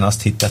régen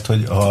azt hitted,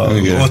 hogy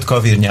ott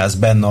kavirnyálsz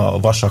benne a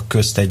vasak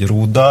közt egy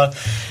rúddal,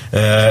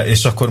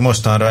 és akkor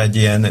mostanra egy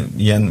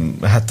ilyen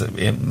hát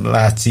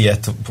látsz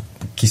ilyet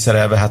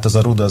kiszerelve, hát az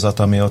a rudazat,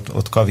 ami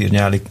ott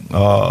kavirnyálik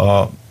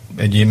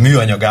egy ilyen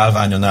műanyag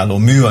állványon álló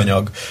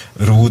műanyag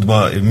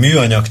rúdba,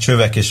 műanyag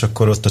csövek, és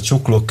akkor ott a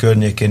csuklók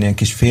környékén ilyen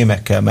kis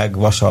fémekkel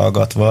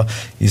megvasalgatva,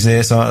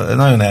 szóval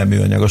nagyon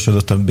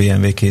elműanyagosodott a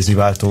BMW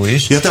kéziváltó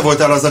is. Ja, te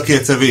voltál az, aki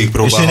egyszer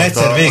végigpróbálta. És én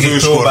egyszer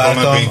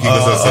végigpróbáltam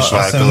az összes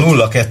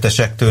váltót.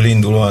 0-2-esektől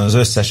indulóan az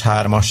összes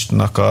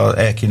 3-asnak a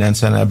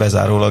E90-el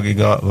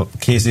bezárólagig a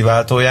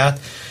kéziváltóját,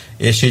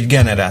 és így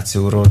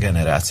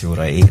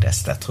generációra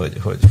érezted,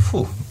 hogy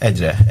fú,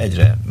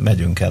 egyre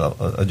megyünk el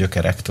a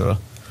gyökerektől.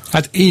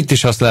 Hát itt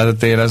is azt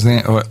lehetett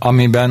érezni, hogy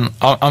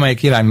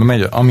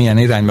amilyen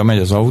irányba megy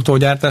az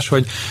autógyártás,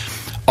 hogy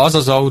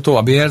az autó,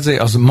 a BRZ,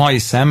 az mai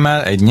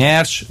szemmel egy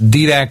nyers,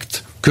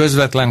 direkt,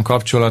 közvetlen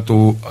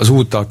kapcsolatú, az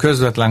úttal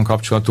közvetlen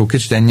kapcsolatú,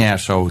 kicsit egy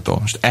nyers autó.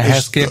 Most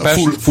ehhez képest...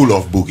 Full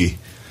of buggy.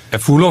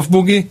 Full of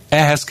buggy,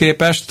 ehhez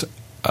képest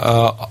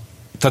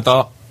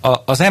tehát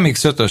az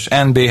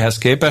MX-5-ös NB-hez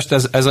képest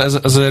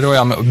ez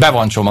olyan be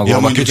van csomagolva. Ja,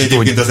 mondjuk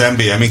egyébként az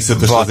NB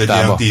MX-5-ös az egy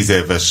ilyen 10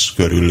 éves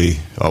körüli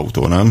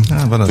autó, nem?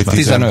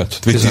 15.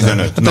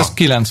 Hát ez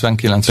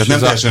 99, és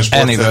ez az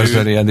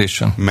Anniversary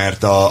Edition.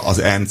 Mert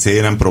az NC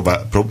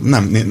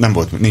nem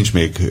volt, nincs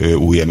még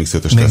új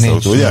MX-5-ös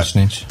tesztautó, ugye?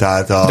 Nincs.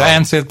 De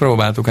NC-t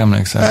próbáltuk,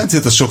 emlékszem.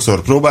 NC-t azt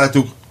sokszor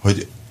próbáltuk,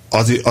 hogy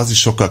az is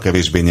sokkal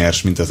kevésbé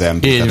nyers, mint az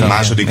MB. Tehát a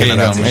második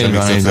generációs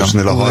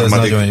MX-5-ösnél a harmadik. Ez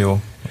nagyon jó.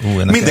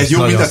 Mindegy,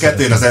 jó, mind a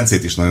kettő, én az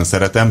NC-t is nagyon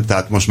szeretem,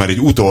 tehát most már így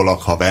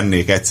utólag, ha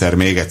vennék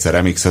még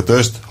egyszer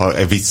MX-5-öst, ha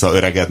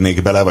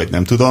visszaöregednék bele, vagy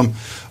nem tudom,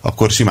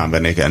 akkor simán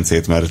vennék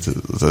NC-t, mert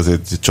az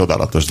egy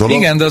csodálatos dolog.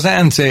 Igen, de az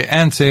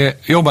NC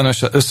jobban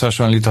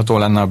összehasonlítható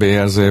lenne a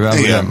BRZ-vel,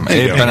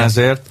 éppen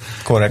ezért.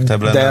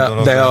 Korrektebb lenne a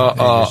dolog. De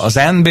az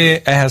NB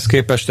ehhez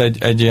képest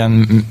egy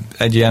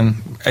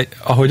ilyen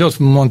ahogy ott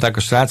mondták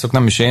a srácok,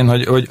 nem is én,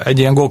 hogy egy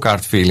ilyen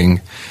go-kart feeling.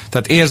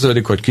 Tehát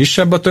érződik, hogy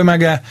kisebb a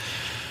tömege,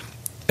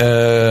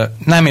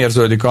 nem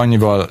érződik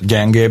annyival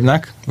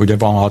gyengébbnek, ugye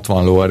van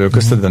 60 lóerő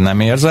közted, de nem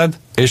érzed,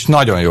 és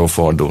nagyon jól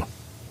fordul.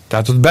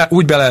 Tehát ott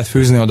úgy be lehet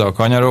fűzni oda a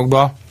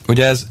kanyarokba,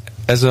 ugye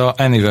ez a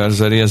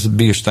Anniversary, ez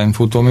Bilstein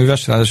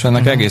futóműves, ráadásul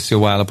ennek egész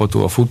jó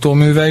állapotú a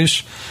futóműve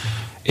is,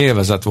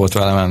 élvezet volt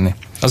vele menni.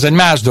 Az egy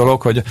más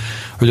dolog,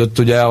 hogy ott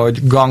ugye,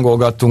 ahogy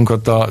gangolgattunk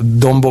ott a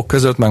dombok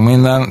között, meg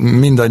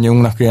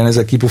mindannyiunknak ilyen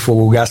ezek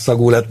kipufogó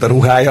gázszagú lett a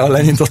ruhája a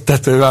lenyitott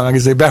tetővel, meg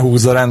ezért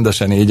behúzza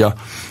rendesen így a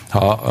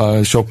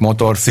sok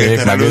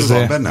motorfék, meg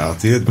van benne a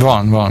tiéd?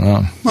 Van.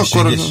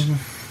 Akkor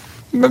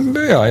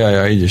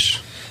Ja, így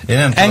is.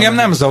 Engem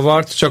nem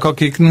zavart, csak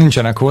akik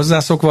nincsenek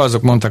hozzászokva,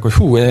 azok mondták, hogy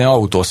hú, egy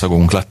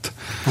autószagunk lett.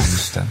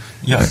 Úristen.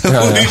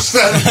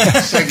 Úristen,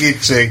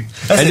 segítség!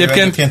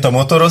 Egyébként a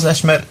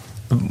motorozás, mert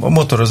a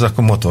motorozás,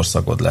 akkor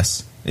motorszagod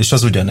lesz. És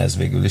az ugyanez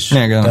végül is.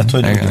 Igen, tehát,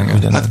 hogy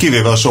ugyanez. Hát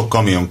kivéve a sok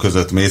kamion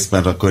között mész,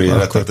 mert akkor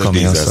életet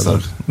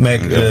dízelszag.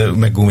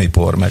 Meg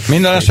gumipor.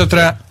 Minden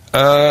esetre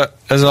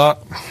ez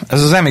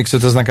az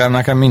MX-5, ez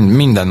nekem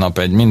minden nap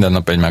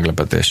egy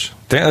meglepetés.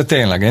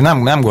 Tényleg, én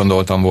nem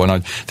gondoltam volna,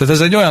 hogy... Tehát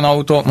ez egy olyan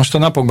autó, most a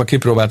napokban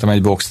kipróbáltam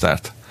egy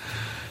Boxstert.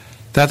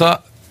 Tehát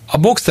a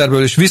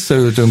Boxsterből is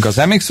visszaültünk az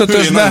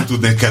MX-5-ösbe. Én nem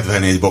tudnék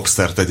kedvelni egy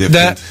Boxstert egyébként.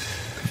 De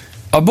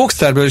a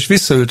Boxsterből is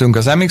visszaültünk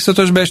az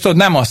MX-5-ösbe, és tudod,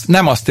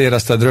 nem azt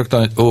érezted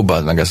rögtön, hogy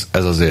bazd meg, ez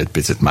azért egy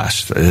picit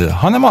más.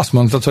 Hanem azt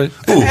mondtad, hogy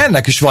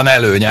ennek is van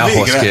előnye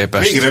ahhoz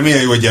képest. Végre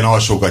milyen jó, hogy ilyen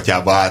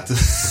alsógatyába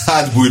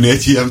átbújni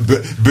egy ilyen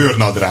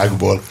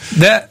bőrnadrágból.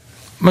 De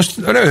most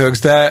röhögsz,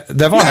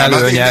 de van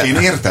előnye. Én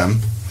értem.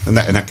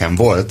 Nekem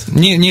volt.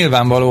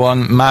 Nyilvánvalóan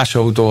más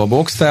autó a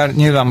Boxster,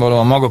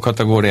 nyilvánvalóan maga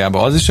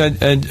kategóriában az is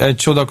egy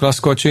csodaklassz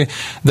kocsi,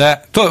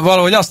 de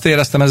valahogy azt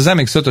éreztem, ez az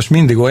MX-5-ös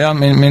mindig olyan,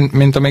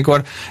 mint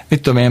amikor,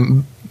 mit tudom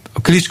én,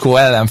 a Klitschko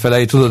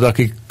ellenfelei, tudod,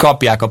 akik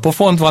kapják a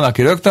pofont, van,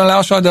 aki rögtön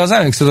leasal, de az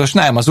MX-5-ös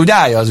nem, az úgy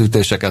állja az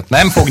ütéseket.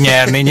 Nem fog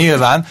nyerni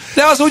nyilván,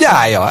 de az úgy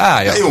állja.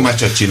 De jó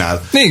meccset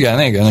csinál.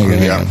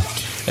 Igen.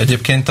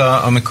 Egyébként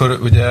amikor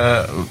ugye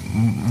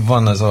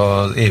van az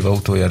az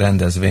évautója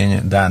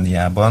rendezvény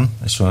Dániában,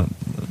 és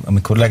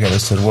amikor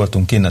legelőször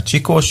voltunk kint a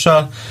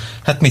Csikóssal,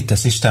 hát mit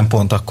tesz Isten,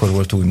 pont akkor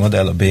volt új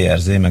modell, a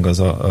BRZ, meg az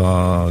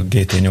a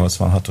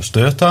GT86-os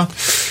Toyota.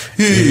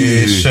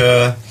 És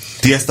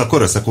ti ezt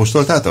akkor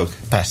összekóstoltátok?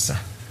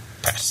 Persze.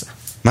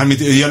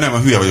 Mármint, nem, a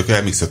hülye vagyok,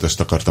 MX-5-öst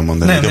akartam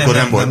mondani.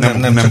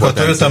 Nem, csak a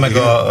Toyota, meg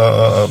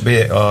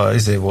a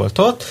izé volt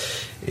ott,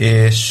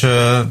 és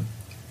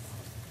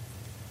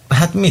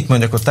hát mit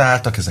mondjak, ott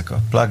álltak ezek a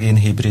plug-in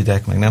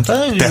hibridek, meg nem.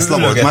 Tesla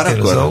volt már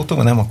akkor? Az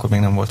autó, nem, akkor még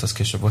nem volt, az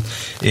később volt.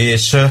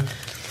 És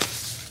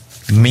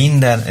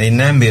én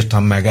nem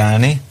bírtam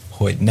megállni,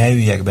 hogy ne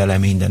üljek bele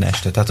minden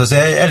este. Tehát az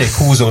elég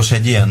húzós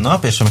egy ilyen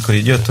nap, és amikor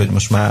így jött, hogy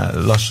most már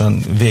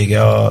lassan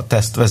vége a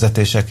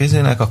tesztvezetések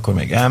izének, akkor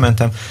még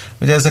elmentem.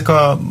 Ugye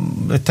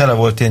tele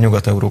volt ilyen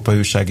nyugat-európai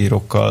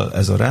újságírókkal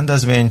ez a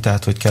rendezvény,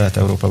 tehát hogy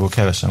Kelet-Európából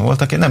kevesen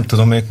voltak. Én nem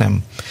tudom, ők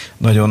nem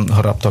nagyon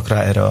haraptak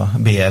rá erre a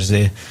BRZ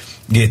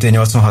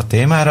GT86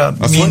 témára.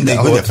 Mindig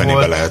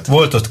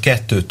volt ott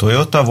 2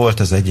 Toyota, volt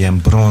ez egy ilyen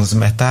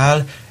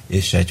bronzmetál,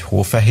 és egy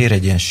hófehér,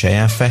 egy ilyen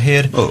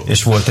selyemfehér,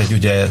 és volt egy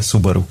ugye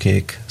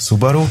kék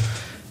Subaru,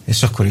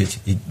 és akkor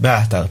így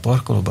beálltál a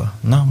parkolóba,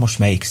 na most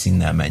melyik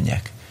színnel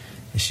menjek?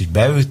 És így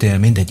beültél,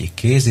 mindegyik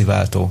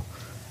kéziváltó,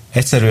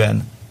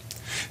 egyszerűen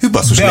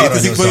basszus,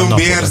 létezik vajon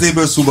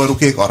BRZ-ből Subaru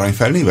kék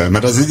aranyfelnével?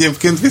 Mert az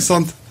egyébként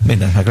viszont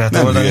mindent meg lehet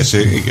oldani.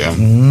 Igen.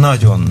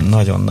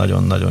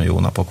 Nagyon jó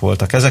napok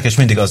voltak ezek, és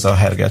mindig azzal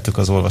hergeltük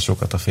az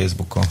olvasókat a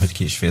Facebookon, hogy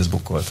ki is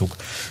Facebookoltuk,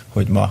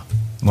 hogy ma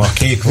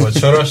kék volt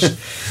soros,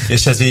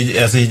 és ez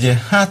így,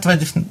 hát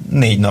vagy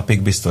 4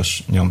 napig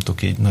biztos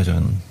nyomtuk így,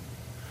 nagyon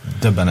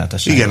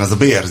döbbenetesen. Igen, az a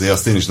BRZ,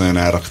 azt én is nagyon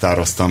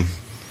elraktároztam.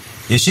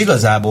 És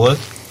igazából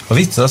a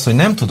vicc az, hogy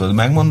nem tudod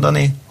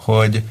megmondani,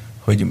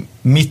 hogy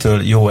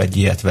mitől jó egy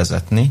ilyet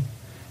vezetni,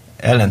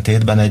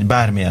 ellentétben egy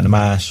bármilyen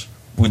más,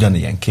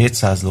 ugyanilyen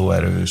 200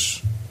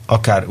 lóerős,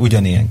 akár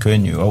ugyanilyen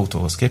könnyű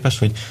autóhoz képest,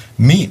 hogy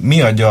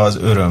mi adja az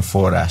öröm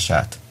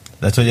forrását.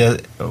 Tehát,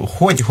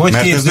 hogy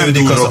mert képződik ez nem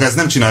durrog, ez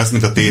nem csinál ezt,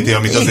 mint a TT,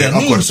 amit azért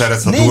akkor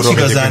szeretsz, ha durrog. Nincs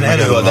igazán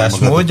előadás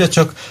módja,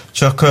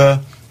 csak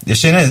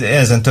és én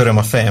ezen töröm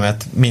a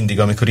fejemet mindig,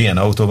 amikor ilyen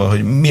autóban,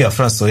 hogy mi a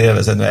francról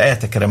élvezed, mert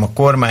eltekerem a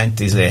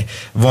kormányt,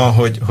 van,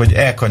 hogy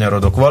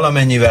elkanyarodok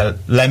valamennyivel,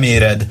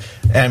 leméred,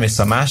 elmész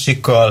a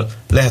másikkal,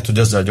 lehet, hogy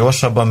azzal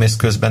gyorsabban mész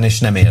közben, és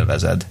nem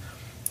élvezed.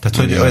 Tehát,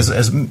 hogy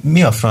ez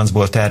mi a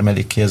francból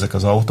termelik ki ezek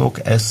az autók,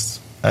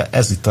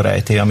 ez itt a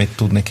rejtély, amit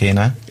tudni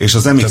kéne. És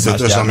az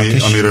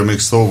MX-5-ös, amiről még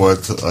szó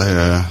volt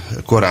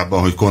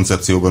korábban, hogy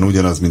koncepcióban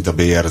ugyanaz, mint a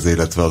BRZ,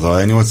 illetve az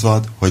AE86,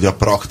 hogy a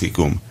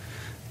praktikum.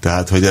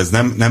 Tehát, hogy ez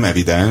nem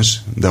evidens,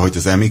 de hogy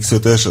az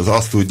MX-5-ös az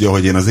azt tudja,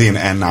 hogy én az én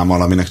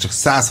N-námmal, aminek csak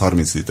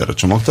 130 liter a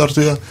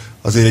csomagtartója,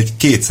 azért egy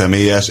 2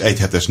 személyes, 1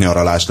 hetes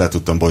nyaralást le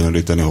tudtam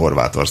bonyolítani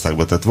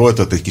Horvátországba. Tehát volt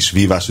ott egy kis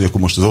vívás, hogy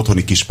akkor most az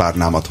otthoni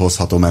kispárnámat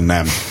hozhatom,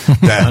 mert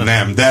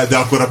nem. De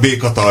akkor a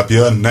B-katalp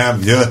jön,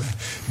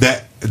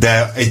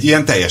 de egy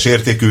ilyen teljes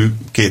értékű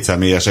 2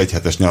 személyes, 1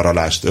 hetes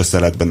nyaralást össze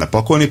lehet benne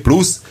pakolni,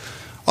 plusz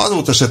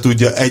azóta se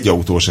tudja egy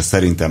autó se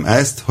szerintem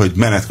ezt, hogy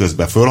menet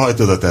közben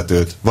fölhajtod a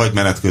tetőt, vagy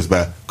menet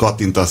közben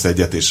kattintasz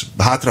egyet, és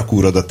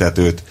hátrakúrod a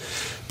tetőt,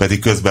 pedig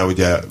közben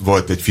ugye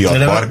volt egy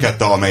Fiat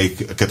Barchetta,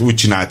 amelyiket úgy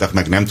csináltak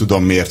meg, nem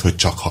tudom miért, hogy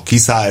csak ha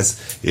kiszállsz,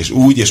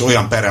 és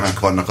olyan peremek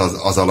vannak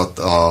az alatt,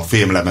 a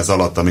fémlemez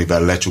alatt,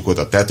 amivel lecsukod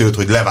a tetőt,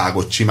 hogy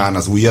levágod simán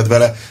az ujjad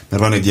vele,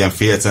 mert van egy ilyen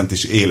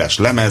félcentis éles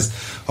lemez,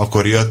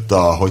 akkor jött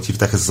hogy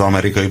hívták ezt az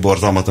amerikai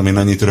borzalmat, amin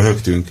annyit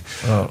röhögtünk?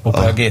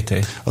 Opel GT.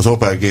 Az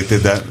Opel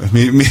GT, de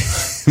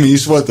mi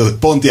is volt, a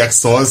Pontiac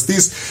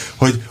Solstice,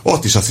 hogy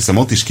ott is azt hiszem,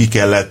 ott is ki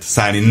kellett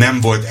szállni,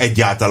 nem volt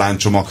egyáltalán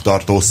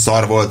csomagtartó,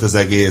 szar volt az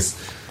egész.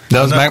 De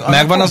az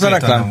megvan az a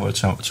reklám? Nem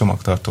volt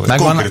csomagtartó.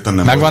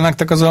 Megvan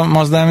nektek az a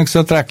Mazda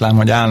MX-5 reklám,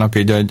 hogy állnak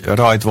így egy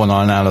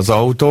rajtvonalnál az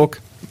autók,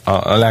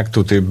 a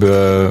legtutibb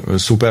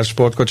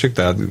szupersportkocsik,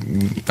 tehát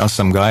azt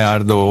hiszem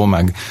Gallardo,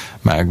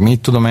 meg mit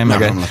tudom én,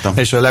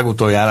 és a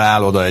legutoljára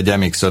áll oda egy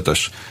MX-5-ös,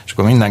 és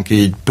akkor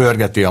mindenki így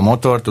pörgeti a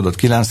motor, tudod,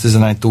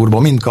 911 turbo,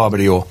 mind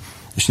kabrió,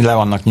 és le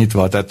vannak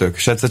nyitva a tetők,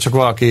 és egyszer csak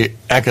valaki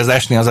elkezd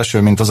esni az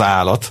eső, mint az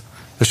állat,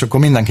 és akkor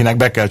mindenkinek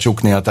be kell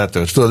csukni a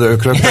tetőt. Tudod,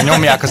 ők rögtön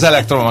nyomják az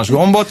elektromos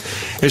gombot,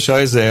 és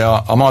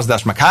a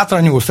Mazdás meg hátra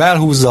nyúl,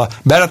 felhúzza,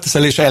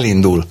 beleteszel és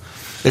elindul.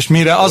 És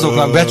mire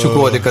azoknak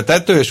becsukódik a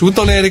tető, és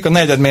utolérik, a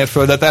negyed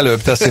mérföldet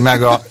előbb teszi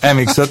meg a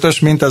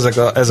MX-5-ös, mint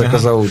ezek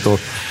az autók.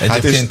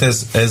 Egyébként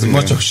ez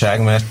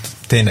mocsokság, mert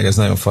tényleg ez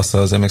nagyon fasz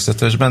az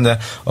MX-5-ösben, de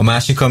a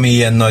másik, ami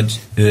ilyen nagy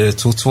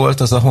cucc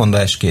volt, az a Honda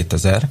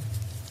S2000.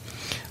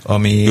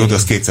 Ami... Jó, de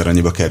az kétszer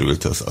annyiba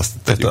került.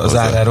 Az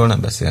áráról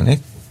nem beszélnék.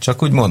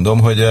 Csak úgy mondom,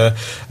 hogy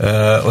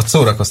ott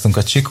szórakoztunk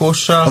a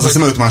Csikóssal. Az azt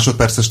hiszem 5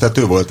 másodperces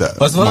tető volt?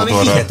 Az valami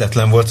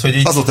hihetetlen volt, hogy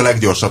így... Az volt a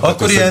leggyorsabb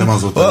tető, szerintem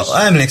azóta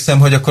is. Emlékszem,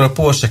 hogy akkor a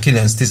Porsche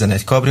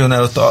 911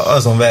 Cabrionál ott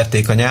azon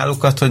verték a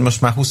nyálukat, hogy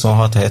most már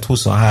 26 helyett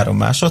 23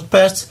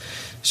 másodperc,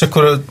 és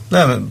akkor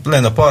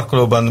lenne a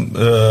parkolóban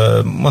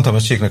mondtam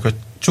a Csiknek, hogy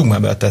csukd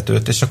már be a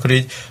tetőt, és akkor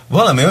így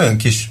valami olyan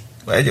kis,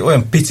 egy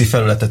olyan pici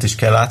felületet is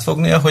kell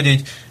átfognia, hogy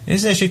így,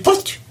 és így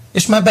potty,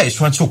 és már be is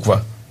van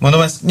csukva.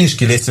 Mondom, ezt nyisd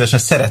ki, légy szívesen,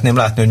 szeretném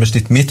látni, hogy most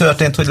itt mi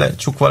történt, hogy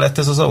csukva lett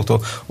ez az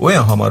autó.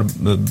 Olyan hamar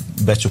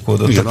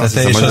becsukódott. Igen, a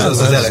tete, és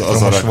az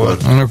elektromos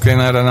volt. Mondjuk én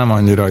erre nem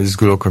annyira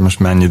izgulok, hogy most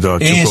mennyi dal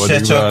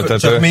csukódik be.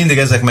 Csak mindig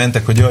ezek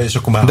mentek, hogy jaj, és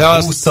akkor már de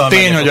az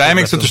tény, hogy a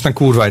MX-5-ösnek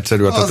kurva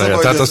egyszerű a teteje.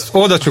 Tehát azt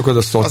oda csukod,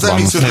 azt ott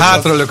van.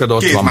 Hátra lököd,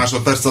 ott van. 2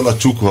 másodperc alatt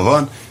csukva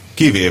van,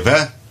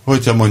 kivéve,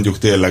 hogyha mondjuk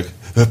tényleg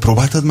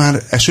próbáltad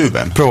már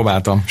esőben?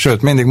 Próbáltam.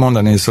 Sőt, mindig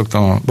mondani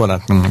szoktam a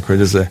barátnőmnek,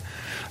 hogy ez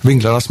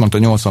Winkler azt mondta,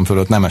 80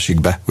 fölött nem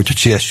esik be, úgyhogy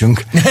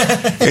siessünk.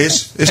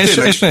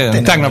 és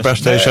tegnap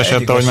este is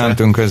esett, ahogy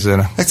mentünk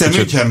közére. Egyszer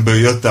Münchenből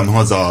jöttem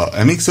haza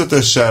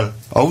MX-5-össel,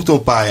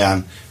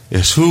 autópályán,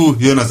 és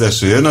jön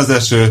az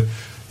eső,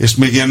 és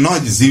még ilyen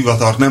nagy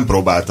zivatart nem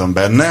próbáltam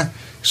benne,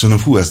 és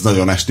mondom, ez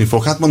nagyon esni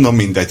fog. Hát mondom,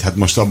 mindegy, hát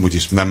most amúgy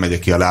is nem megyek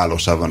ki a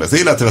leállósában. Ez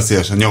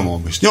életveszélyesen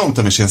nyomom, és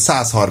nyomtam, és ilyen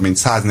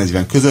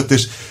 130-140 között,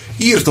 és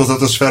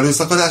írtózatos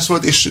felhőszakadás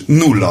volt, és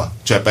 0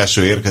 csepp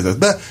eső érkezett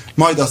be,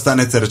 majd aztán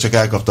egyszerre csak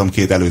elkaptam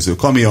 2 előző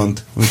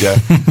kamiont, ugye,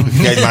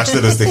 egymást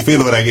előzték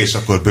fél óráig, és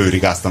akkor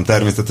bőrigáztam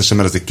természetesen,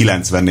 mert azért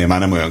 90-nél már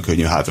nem olyan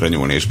könnyű hátra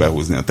nyúlni és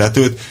behúzni a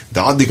tetőt, de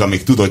addig,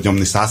 amíg tudod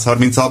nyomni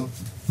 130-al,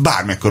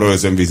 bármekkora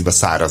özönvízbe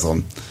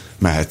szárazon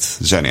mehetsz.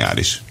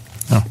 Zseniális.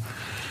 Ja.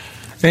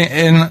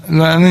 Én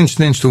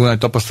nincs túl nagy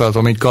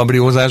tapasztalatom így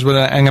kabriózásban,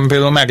 de engem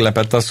például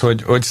meglepett az,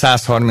 hogy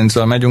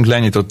 130-al megyünk,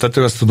 lenyitott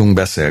tető, azt tudunk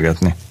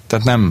beszélgetni.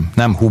 Tehát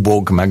nem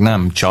hubog, meg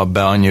nem csap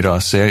be annyira a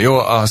szél. Jó,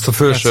 azt a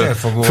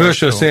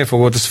felső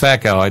szélfogót azt fel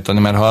kell hajtani,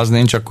 mert ha az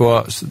nincs,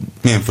 akkor...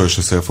 Milyen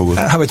felső szélfogót?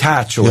 Hát, vagy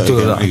hátsó, ja,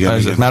 tudod.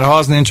 Igen. Mert ha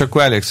az nincs,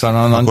 akkor elég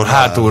szaran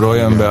hátulról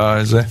jön be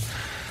az...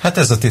 Hát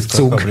ez a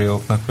titka a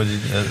kabrióknak, hogy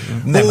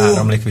nem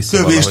áramlik vissza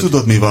valahogy. És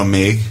tudod, mi van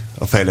még?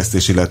 A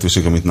fejlesztési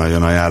lehetőség, amit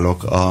nagyon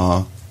ajánlok,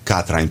 a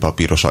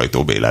kátránypapíros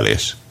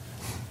ajtóbélelés.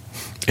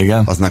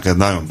 Igen? Az neked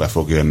nagyon be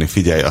fog jönni,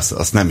 figyelj,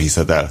 azt nem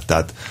hiszed el.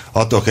 Tehát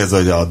attól kezdve,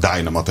 hogy a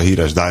Dynamite, a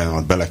híres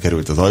Dynamite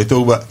belekerült az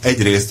ajtóba,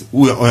 egyrészt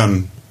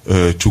olyan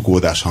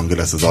csukódás hangja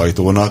lesz az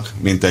ajtónak,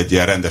 mint egy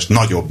ilyen rendes,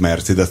 nagyobb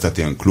Mercedes, tehát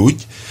ilyen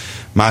klutty.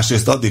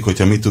 Másrészt addig,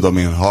 hogyha mit tudom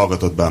én,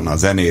 hallgatod benne a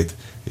zenét,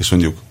 és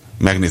mondjuk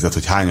megnézed,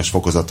 hogy hányas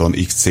fokozaton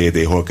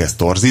XCD hol kezd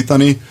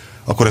torzítani,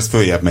 akkor ez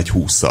följebb megy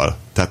 20-szal.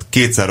 Tehát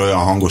 2-szer olyan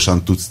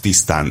hangosan tudsz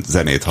tisztán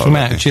zenét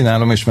hallgatni.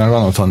 Csinálom is, mert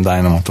van otthon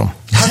Dynamatom.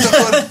 Hát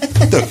akkor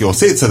tök jó,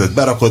 szétszedett,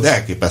 berakod,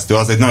 elképesztő,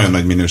 az egy nagyon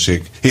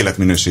nagy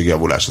életminőségi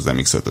javulás az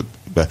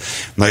MX-5-be.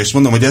 Na és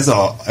mondom, hogy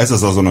ez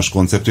az azonos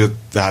koncepció,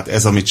 tehát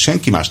ez, amit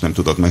senki más nem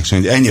tudott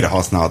megcsinálni, hogy ennyire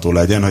használható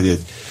legyen, hogy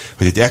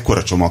egy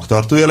ekkora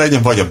csomagtartója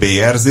legyen, vagy a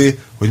BRZ,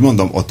 hogy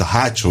mondom, ott a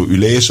hátsó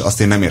ülés,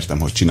 azt én nem értem,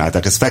 hogy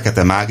csinálták. Ez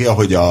fekete mágia,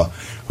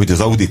 hogy az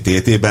Audi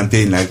TT-ben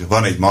tényleg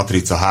van egy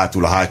matrica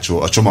hátul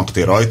a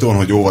csomagtér ajtón,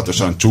 hogy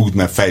óvatosan csukd,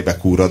 mert fejbe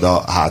kúrod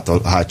a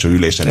hátsó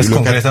ülésen ez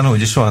ülőket. Konkrétan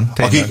úgy is van.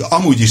 Tényleg. Akik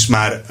amúgy is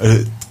már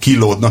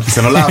kilódnak,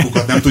 hiszen a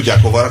lábukat nem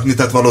tudják hova rakni,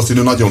 tehát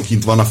valószínű nagyon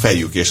kint van a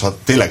fejük, és ha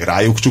tényleg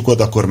rájuk csukod,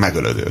 akkor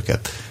megölöd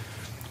őket.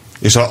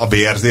 És a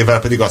BRZ-vel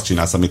pedig azt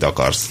csinálsz, amit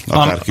akarsz.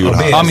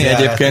 Ami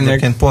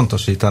egyébként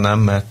pontosítanám,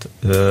 mert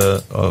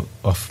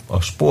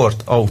a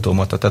sport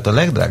automata, tehát a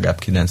legdrágább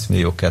 9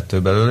 millió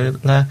 2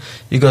 belőle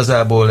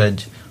igazából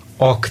egy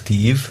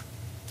aktív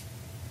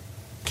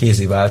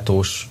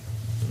kéziváltós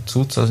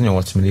cucc, az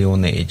 8 millió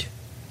 4.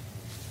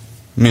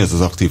 Mi az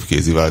az aktív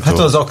kéziváltó? Hát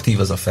az aktív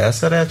az a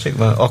felszereltség,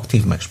 van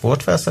aktív meg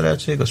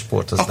sportfelszereltség, a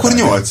sport az akkor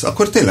drága. 8,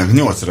 akkor tényleg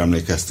 8-ra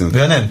emlékeztünk.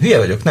 Ja nem, hülye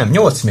vagyok, nem,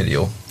 8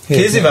 millió.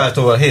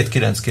 Kéziváltóval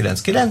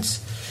 7,999,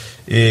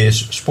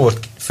 és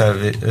sport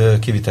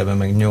kivitelben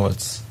meg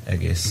 8,8.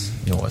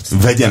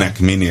 Vegyenek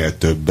minél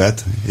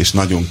többet, és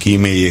nagyon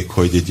kíméljék,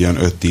 hogy egy ilyen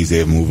 5-10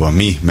 év múlva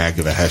mi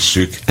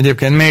megvehessük.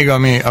 Egyébként még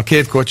a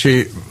két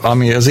kocsi,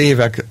 ami az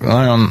évek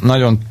nagyon,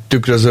 nagyon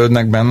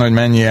tükröződnek benne, hogy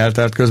mennyi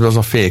eltelt közben, az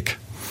a fék.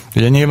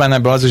 Ugye nyilván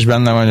ebben az is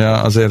benne, hogy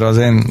azért az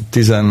én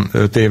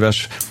 15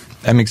 éves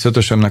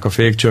MX-5-ösömnek a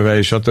fékcsöve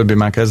és a többi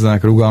már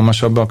kezdenek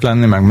rugalmasabbak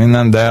lenni, meg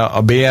minden, de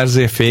a BRZ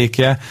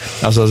fékje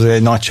az azért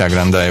egy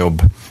nagyságrendel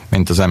jobb,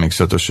 mint az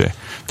MX-5-ösé.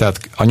 Tehát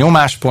a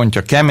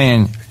nyomáspontja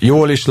kemény,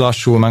 jól is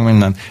lassul, meg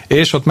minden.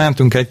 És ott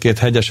mentünk egy-két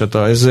hegyeset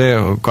a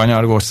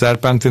kanyargós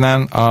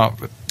szerpentinen, a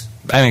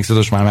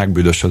MX-5-ös már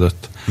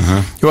megbüdösödött.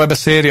 Jó, ebbe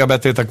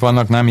szériabetétek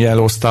vannak, nem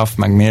yellow stuff,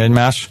 meg mi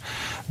egymás,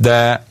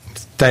 de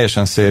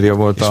teljesen széria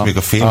volt. És még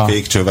a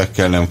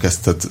fémfékcsövekkel nem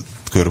kezdted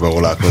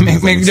körbeolálkodni.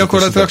 Még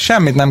gyakorlatilag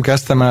semmit nem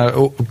kezdtem el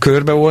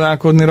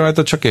körbeolálkodni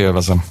rajta, csak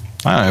élvezem.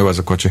 Nagyon jó ez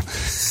a kocsi.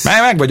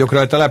 Meg vagyok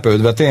rajta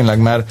lepődve, tényleg,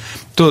 mert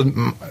tudod,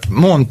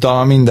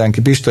 mondta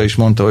mindenki, Pista is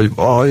mondta, hogy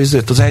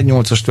ezért az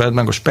 1.8-ast vedd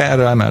meg a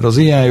Sperrel, mert az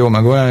ilyen jó,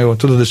 meg olyan jó,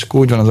 tudod, és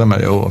úgy van az ember,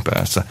 jó,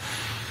 persze.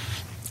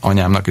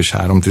 Anyámnak is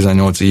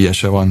 318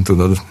 IS-e van,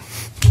 tudod.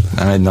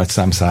 Nem egy nagy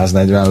szám,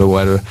 140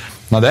 lóerő.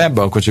 Na de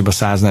ebbe a kocsiba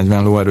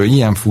 140 lóerő,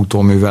 ilyen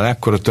futóművel,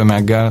 ekkora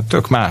tömeggel,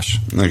 tök más.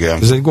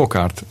 Igen. Ez egy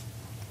go-kart.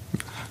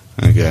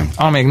 Igen.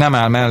 Amíg nem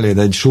áll melléd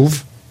egy SUV,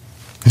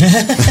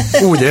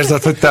 úgy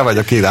érzed, hogy te vagy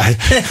a király.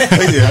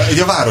 Egy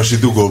a városi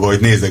dugóba, hogy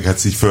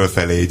nézegetsz így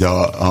fölfelé így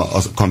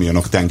a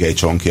kamionok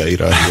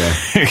tengelycsonkjaira.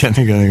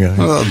 Igen.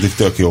 Addig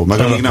tök jó. Meg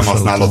amíg nem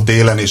használod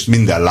télen, és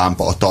minden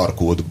lámpa a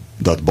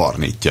tarkódat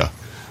barnítja.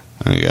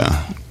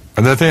 Igen.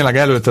 De tényleg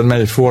előtted megy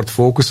egy Ford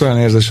Focus, olyan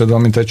érzésed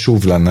van, mint egy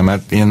SUV lenne,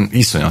 mert ilyen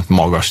iszonyat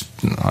magas.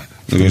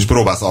 Igen, és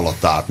próbálsz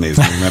alatt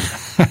átnézni, mert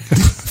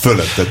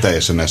fölötte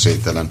teljesen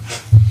esélytelen.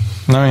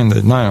 Na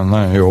mindegy,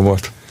 nagyon-nagyon jó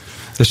volt.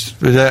 És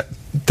ugye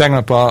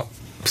tegnap a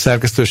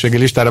szerkesztőségi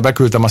listára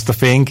beküldtem azt a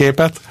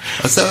fényképet.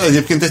 Aztán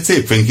egyébként egy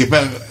szép fénykép,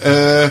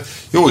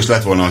 jó is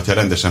lett volna, hogyha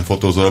rendesen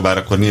fotózol, bár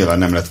akkor nyilván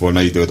nem lett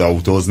volna időd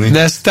autózni. De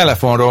ezt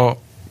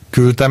telefonról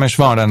küldtem, és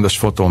van rendes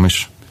fotóm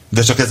is.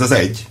 De csak ez az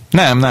egy?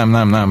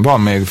 Nem.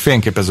 Van még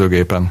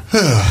fényképezőgépen.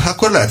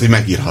 Akkor lehet, hogy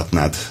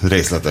megírhatnád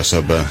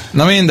részletesebben.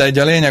 Na mindegy,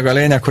 a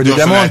lényeg, hogy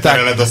gyorsan ugye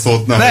mondták... a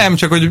szót, nem,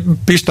 csak hogy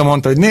Pista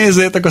mondta, hogy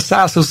nézzétek a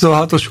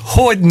 126-os,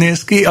 hogy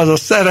néz ki az a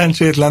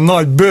szerencsétlen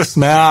nagy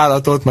böszme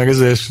állatot, meg ez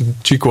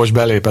Csikós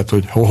belépett,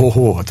 hogy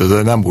hát ez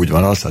nem úgy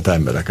van, az hát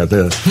embereket.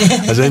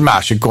 Ez egy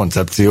másik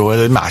koncepció, ez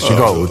egy másik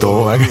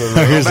autó. A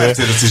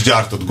Mercedes is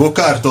gyártott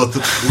gokártot,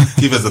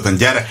 kivezetlen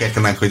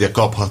gyerekeknek, hogy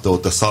kapható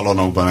ott a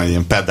szalonokban egy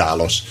ilyen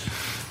pedálos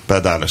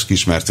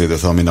kis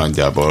Mercedes, ami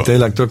nagyjából...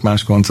 Tényleg tök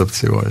más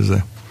koncepció ez.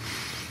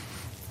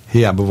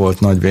 Hiába volt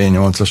nagy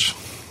V8-as.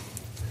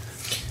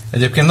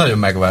 Egyébként nagyon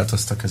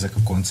megváltoztak ezek a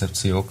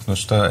koncepciók.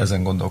 Most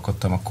ezen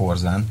gondolkodtam a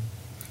Corzán.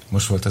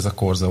 Most volt ez a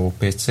Corza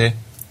OPC.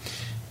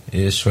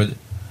 És hogy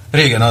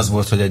régen az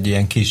volt, hogy egy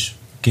ilyen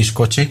kis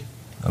kocsi,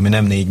 ami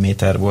nem 4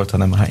 méter volt,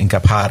 hanem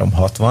inkább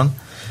 360,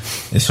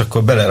 és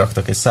akkor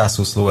beleraktak egy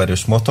 120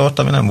 lóerős motort,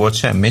 ami nem volt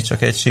semmi,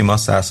 csak egy sima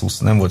 120,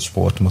 nem volt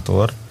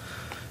sportmotor,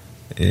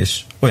 és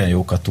olyan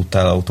jókat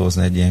tudtál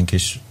autózni egy ilyen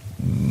kis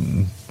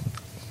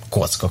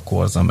kocka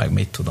Corza, meg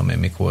mit tudom én,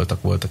 mik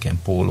voltak ilyen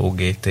Polo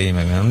GT,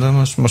 meg nem, de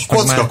most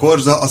kocka már...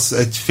 Corza, az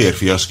egy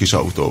férfias kis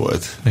autó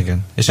volt.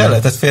 Igen, és el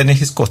lehetett férni,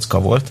 hisz kocka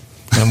volt.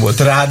 Nem volt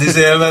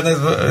rádizélve,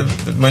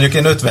 mondjuk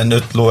én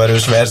 55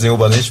 lóerős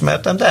verzióban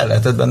ismertem, de el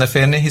lehetett benne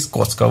férni, hisz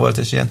kocka volt,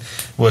 és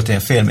volt ilyen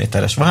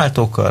félméteres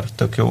váltókar,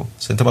 tök jó.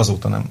 Szerintem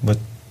azóta nem, vagy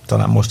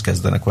talán most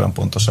kezdenek olyan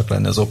pontosak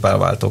lenni az Opel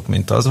váltók,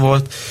 mint az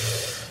volt.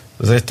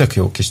 Ez egy tök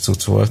jó kis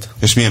cucc volt.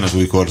 És milyen az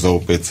új Corza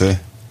OPC?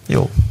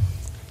 Jó.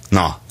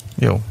 Na.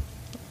 Jó.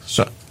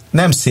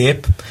 Nem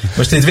szép.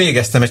 Most itt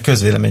végeztem egy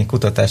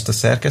közvéleménykutatást a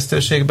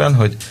szerkesztőségben,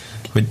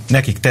 hogy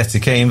nekik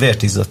tetszik-e. Én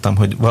vért izzadtam,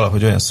 hogy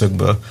valahogy olyan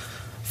szögből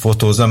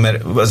fotózom,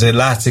 mert azért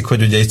látszik,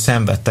 hogy ugye itt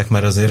szenvedtek,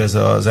 mert azért ez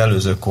az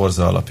előző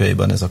Corza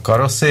alapjaiban ez a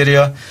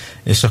karosszéria,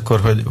 és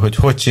akkor,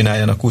 hogy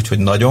csináljanak úgy, hogy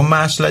nagyon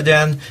más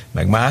legyen,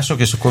 meg mások,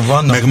 és akkor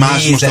vannak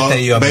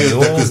nézetei, ami jó.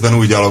 Bejöttek közben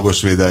új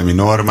gyalogosvédelmi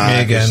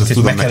normák, igen, és azt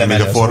tudom nekem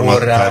még a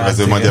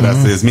formatervező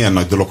magyarázta, hogy ez milyen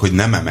nagy dolog, hogy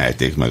nem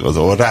emelték meg az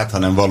orrát,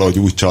 hanem valahogy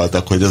úgy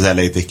csaltak, hogy az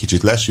elejét egy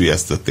kicsit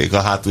lesüllyesztették,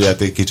 a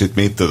hátulját egy kicsit,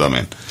 mit tudom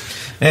én.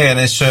 Igen,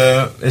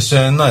 és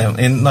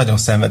én nagyon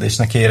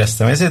szenvedésnek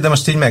éreztem ezért, de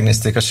most így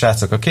megnézték a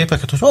srácok a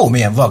képeket, hogy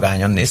milyen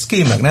vagányan néz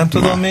ki, meg nem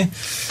tudom mi.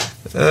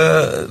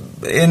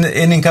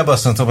 Én inkább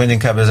azt mondtam, hogy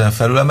inkább ezen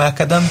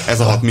felülemelkedem. Ez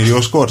a 6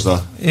 milliós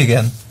Corza?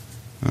 Igen.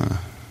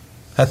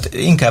 Hát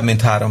inkább,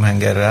 mint 3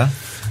 hengerrel.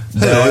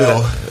 De,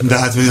 jó. De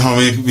hát ha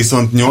még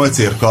viszont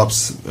 8-ért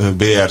kapsz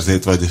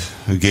BRZ-t vagy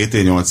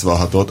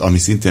GT86-ot, ami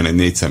szintén egy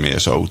 4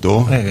 személyes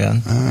autó.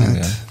 Igen.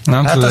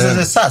 Hát az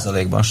egy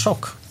százalékban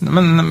sok.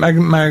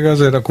 Meg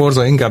azért a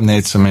Corza inkább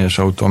 4 személyes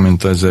autó,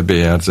 mint az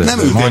BRZ. Nem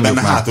ültél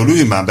benne hátul,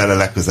 ülj már bele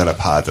legközelebb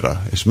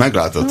hátra, és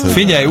meglátod, hogy...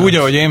 Figyelj, úgy,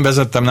 ahogy én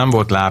vezettem, nem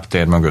volt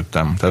lábtér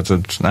mögöttem.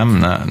 Tehát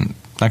nem,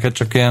 neked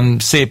csak ilyen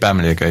szép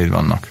emlékeid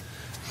vannak.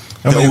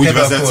 De úgy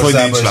vezetsz, hogy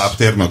nincs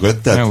lábtér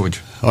mögötted? Ja,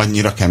 úgy.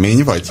 Annyira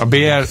kemény vagy? A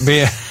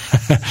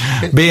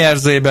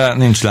BRZ-ben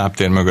nincs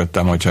lábtér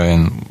mögöttem, hogyha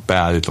én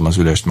beállítom az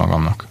ülést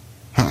magamnak.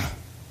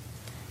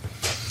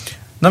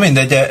 Na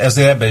mindegy,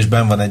 ezért ebben is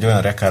benn van egy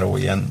olyan Recaro,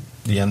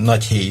 ilyen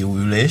nagy héjú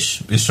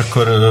ülés, és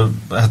akkor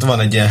hát van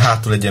egy ilyen,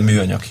 hátul egy ilyen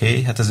műanyag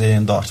héj, hát ez egy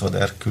ilyen Darth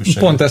Vader külső.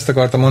 Pont ezt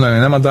akartam mondani,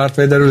 nem a Darth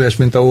Vader ülés,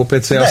 mint a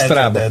OPC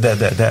Astrában.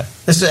 De.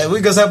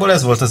 Igazából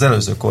ez volt az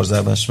előző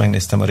korzában, és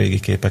megnéztem a régi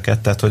képeket,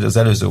 tehát hogy az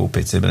előző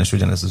OPC-ben is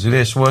ugyanez az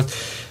ülés volt,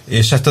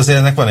 és hát azért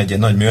ennek van egy ilyen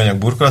nagy műanyag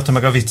burkolata,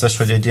 meg a vicces,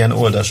 hogy egy ilyen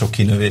oldalsok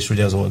kinövés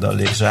ugye az oldal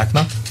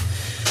légzsáknak.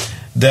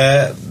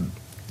 De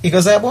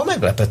igazából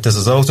meglepett ez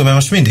az autó, mert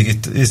most mindig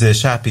itt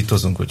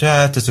sápítozunk, hogy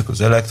hát ezek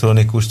az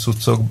elektronikus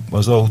cuccok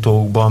az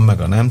autókban,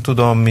 meg a nem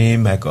tudom mi,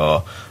 meg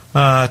a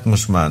hát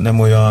most már nem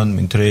olyan,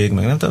 mint rég,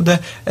 meg nem tudom,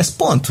 de ez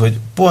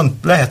pont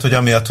lehet, hogy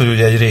amiatt, hogy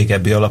ugye egy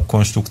régebbi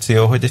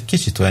alapkonstrukció, hogy egy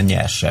kicsit olyan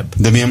nyersebb.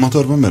 De milyen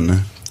motor van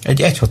benne?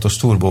 Egy 1.6-os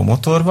turbó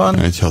motor van.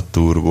 1.6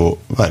 turbó.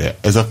 Várjál,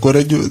 ez akkor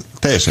egy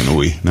teljesen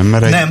új, nem?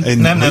 Mert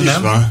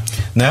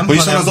nem. Hogy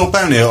is van az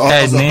Opelnél?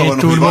 1.4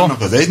 turbó.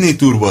 Vannak az 1.4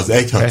 turbó, az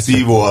 1.6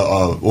 szívó,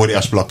 a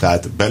óriás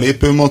plakát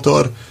belépő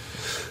motor.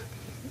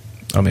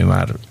 Ami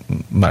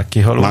már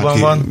kihalóban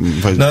van.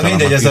 Na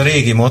mindegy, ez a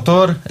régi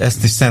motor,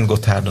 ezt is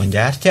Szentgotthárdon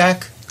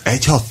gyártják.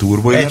 1.6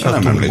 turbó, én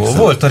nem emlékszem.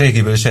 Volt a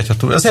régiből is 1.6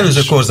 turbó. Az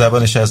előző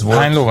korzában is ez volt.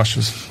 Hány lovas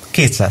ez?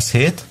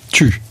 207.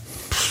 Csű.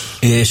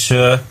 És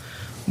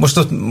most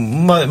ott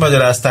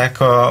magyarázták,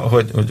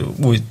 hogy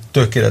új,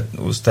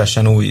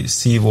 tökéletesen új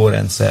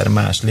szívórendszer,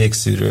 más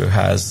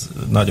légszűrőház,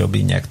 nagyobb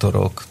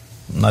injektorok,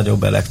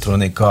 nagyobb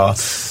elektronika,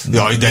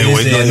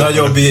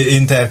 nagyobb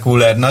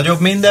intercooler, nagyobb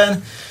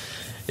minden,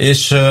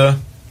 és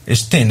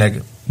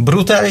tényleg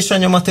brutálisan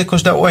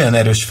nyomatékos, de olyan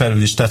erős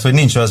felül is, tehát hogy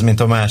nincs az, mint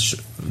a más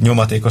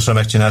nyomatékosra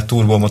megcsinált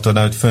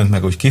turbomotornál, hogy fönt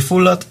meg úgy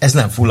kifulladt, ez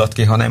nem fulladt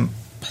ki, hanem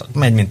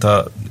megy, mint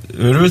a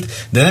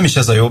őrült, de nem is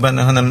ez a jó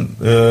benne, hanem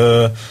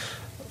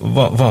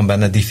van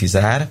benne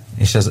diffizár,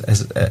 és ez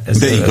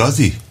de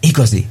igazi?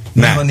 Igazi.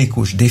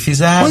 Mechanikus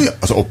diffizár.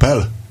 Az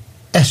Opel?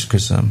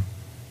 Esküszöm.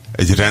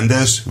 Egy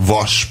rendes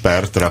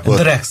vaspert rakott.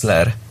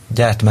 Drexler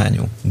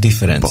gyártmányú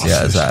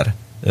differenciálzár.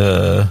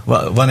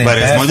 Van egy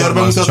ez magyar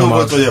bemutató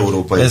volt, vagy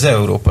európai? Ez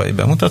európai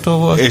bemutató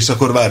volt. És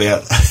akkor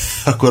várjál,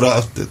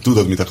 akkor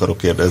tudod, mit akarok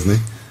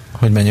kérdezni?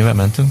 Hogy mennyivel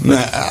mentünk?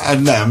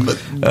 Nem.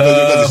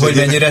 Hogy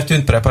mennyire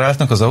tűnt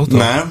preparáltnak az autó?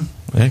 Nem.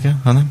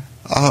 Igen, hanem?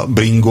 A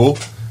bringo,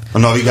 a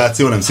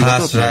navigáció nem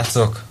szivatott?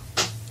 Srácok,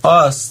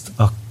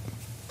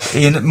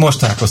 én most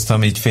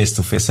találkoztam így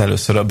face-to-face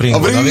először a Bringo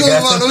navigációt. A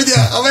Bringo van, ugye?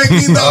 A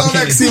mindenhol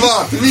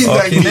megszivat,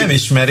 mindenki. Aki nem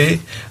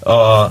ismeri,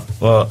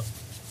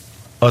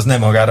 az nem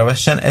magára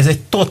vessen. Ez egy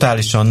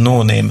totálisan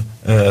no-name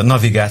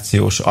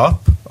navigációs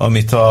app,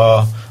 amit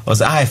az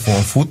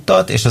iPhone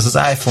futtat, és az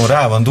iPhone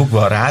rá van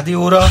dugva a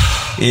rádióra,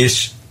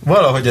 és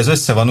valahogy ez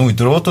össze van úgy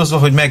drótozva,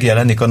 hogy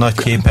megjelenik a nagy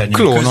képernyő.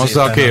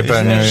 Klónozza a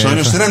képernyő.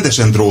 Sajnos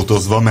rendesen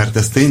drótozva, mert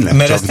ez tényleg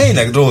mert ez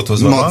tényleg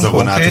drótozva van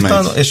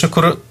konkrétan, megy. És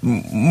akkor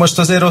most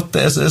azért ott,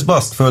 ez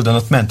Baszkföldön,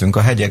 ott mentünk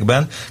a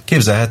hegyekben,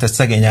 képzelheted,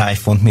 szegény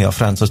iPhone-t mi a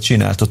francot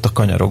csinált ott a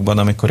kanyarokban,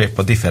 amikor épp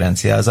a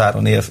differenciál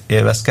záron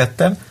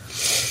élvezkedtem.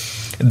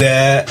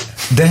 De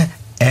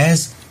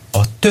ez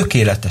a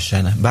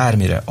tökéletesen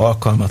bármire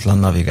alkalmatlan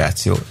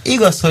navigáció.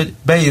 Igaz, hogy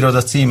beírod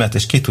a címet,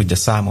 és ki tudja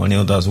számolni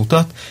oda az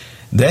utat,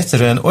 de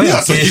egyszerűen olyan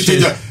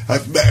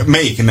Hát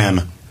melyik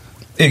nem?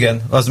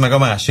 Igen, az meg a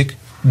másik.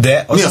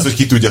 De mi az, hogy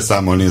ki tudja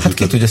számolni az utat?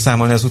 Ki tudja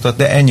számolni az utat,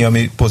 de ennyi,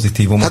 ami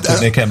pozitívumot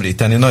tudnék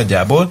említeni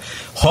nagyjából,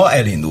 ha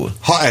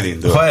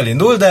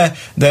elindul,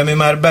 de mi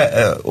már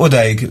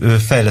odáig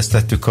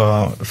fejlesztettük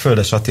a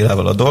Földes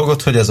Attilával a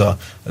dolgot, hogy ez a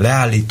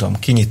leállítom,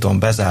 kinyitom,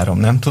 bezárom,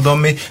 nem tudom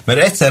mi, mert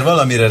egyszer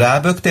valamire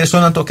rábögtél, és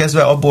onnantól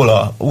kezdve abból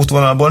a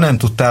útvonalból nem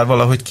tudtál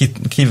valahogy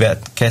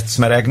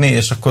kecmeregni,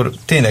 és akkor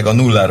tényleg a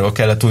nulláról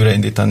kellett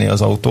újraindítani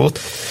az autót.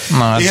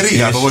 Én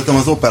régában voltam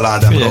az Opel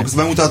Adam Rocks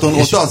bemutatón,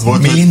 ott az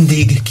volt,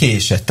 mindig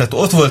késett. Tehát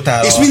ott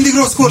voltál és mindig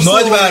rosszkor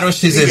szólt.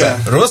 Nagyváros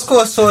izében.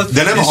 Rosszkor szólt.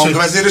 De nem a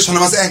hangvezérés,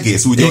 hanem az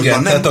egész úgy, hogy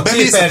van. Nem,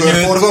 bemész a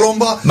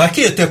körforgalomba. Már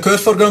kijöttél a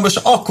körforgalomba, és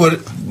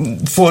akkor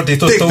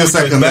fordította úgy,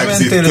 hogy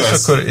bementél, és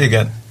akkor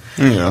igen.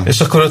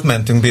 És akkor ott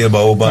mentünk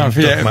Bilbaóban,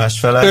 tök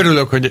másfele.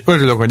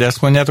 Örülök, hogy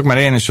ezt mondjátok, mert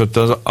én is ott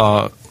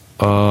a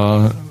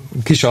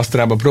kis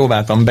Asztrába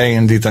próbáltam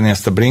beindítani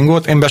ezt a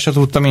Bringót, én be se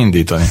tudtam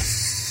indítani.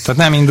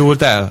 Tehát nem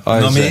indult el.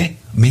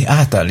 Mi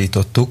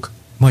átállítottuk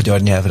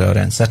magyar nyelvre a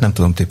rendszert, nem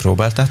tudom, ti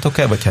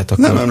próbáltátok-e, vagy hát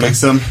akkor... Nem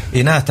emlékszem.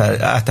 Én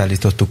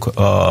átállítottuk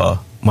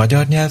a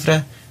magyar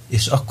nyelvre,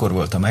 és akkor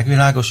volt a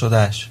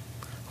megvilágosodás,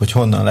 hogy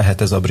honnan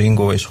lehet ez a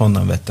Bringo, és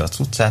honnan vette a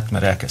cuccát,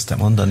 mert elkezdtem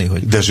mondani,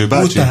 hogy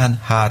után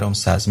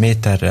 300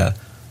 méterrel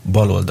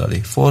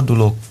baloldali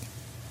fordulók,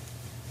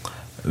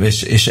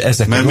 és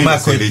ezek a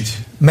gumák, hogy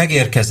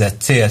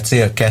megérkezett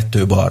cél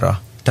 2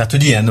 balra. Tehát,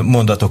 hogy ilyen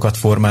mondatokat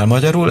formál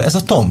magyarul, ez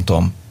a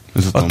TomTom.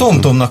 A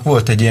TomTomnak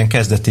volt egy ilyen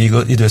kezdeti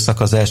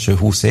időszak az első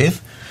 20 év,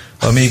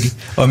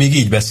 amíg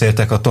így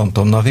beszéltek a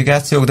TomTom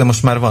navigációk, de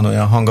most már van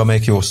olyan hang,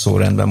 amelyik jó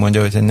szórendben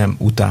mondja, hogy nem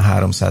után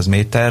 300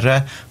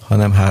 méterre,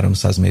 hanem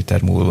 300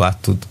 méter múlva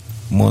tud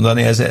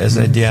mondani, ez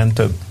egy ilyen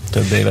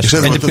több éves. És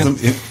ez volt az,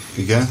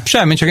 igen?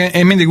 Semmi, csak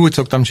én mindig úgy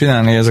szoktam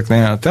csinálni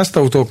ezeknél a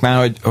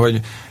tesztautóknál, hogy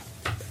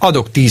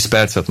adok 10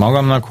 percet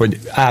magamnak, hogy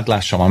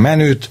átlássam a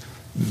menüt,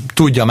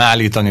 tudjam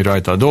állítani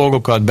rajta a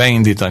dolgokat,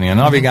 beindítani a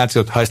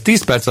navigációt. Ha ez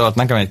 10 perc alatt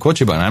nekem egy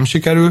kocsiban nem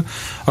sikerül,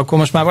 akkor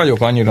most már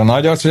vagyok annyira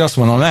nagy arc, hogy azt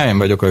mondom, nem én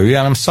vagyok a hülye,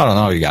 hanem szar a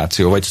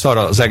navigáció, vagy szar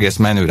az egész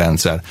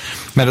menürendszer.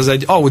 Mert az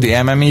egy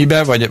Audi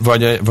MMI-be,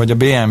 vagy a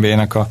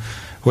BMW-nek a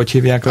hogy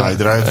hívják?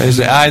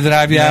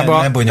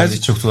 iDrive-jába. Ne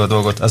bonyolítsuk túl a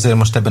dolgot. Azért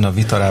most ebben a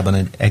Vitarában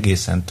egy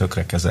egészen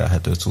tökre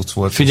kezelhető cucc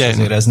volt. Figyelj,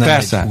 azért ez nem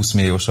persze. egy 20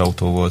 milliós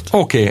autó volt.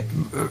 Oké,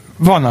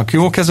 vannak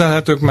jó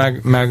kezelhetők,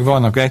 meg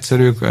vannak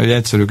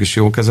egyszerűk is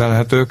jó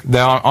kezelhetők,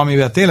 de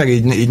amivel tényleg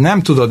így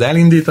nem tudod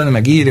elindítani,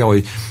 meg írja,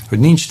 hogy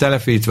nincs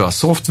telepítve a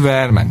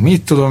szoftver, meg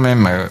mit tudom én,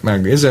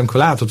 meg amikor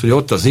látod, hogy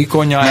ott az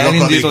ikonja,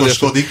 elindítod,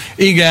 és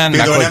igen.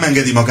 Például nem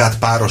engedi magát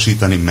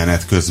párosítani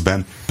menet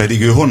közben,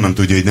 pedig ő honnan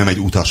tudja, hogy nem egy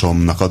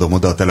utasomnak adom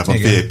oda a telefon,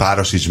 figyelj,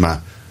 párosíts már.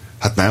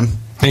 Hát nem.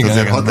 Hát igen,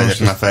 azért hadd legyek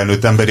már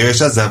felnőtt emberi, és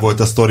ezzel volt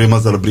a sztorim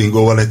azzal a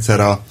Bringóval egyszer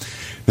nem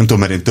tudom,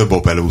 mert én több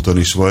Opel úton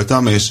is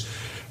voltam, és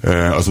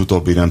az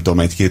utóbbi nem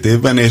tudom, 1-2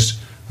 évben, és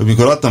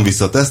amikor adtam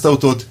vissza a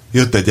tesztautót,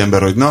 jött egy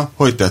ember, hogy na,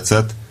 hogy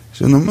tetszett? És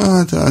mondom,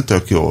 hát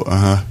tök jó.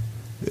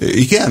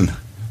 Igen?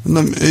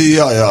 Mondom,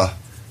 ja.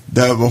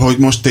 De hogy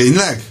most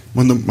tényleg?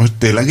 Mondom, most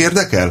tényleg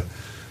érdekel?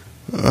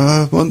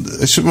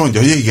 És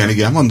mondja, hogy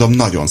igen, mondom,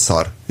 nagyon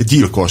szar.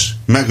 Gyilkos,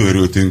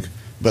 megőrültünk,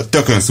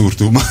 tökön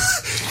szúrtunk.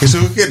 És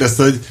akkor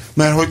kérdezte, hogy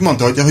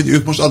mondta, hogy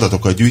ők most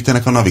adatokat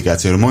gyűjtenek a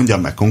navigációra,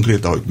 mondjam meg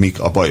konkrétan, hogy mik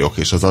a bajok,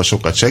 és azzal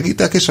sokat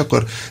segítek, és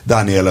akkor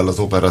Dániellel, az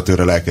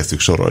operatőrrel elkezdtük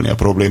sorolni a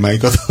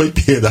problémáikat, hogy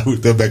például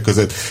többek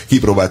között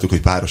kipróbáltuk,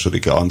 hogy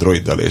párosodik-e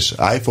Androiddal és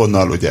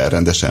iPhone-nal, ugye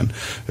rendesen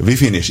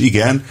Wi-Fi-n, és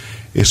igen,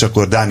 és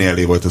akkor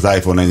Dánielé volt az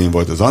iPhone, enyém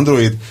volt az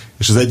Android,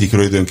 és az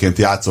egyikről időnként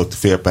játszott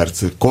fél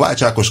perc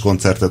Kovács Ákos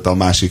koncertet, a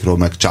másikról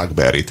meg Chuck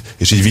Berryt,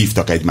 és így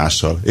vívtak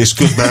egymással. És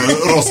közben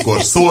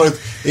rosszkor szólt,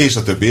 és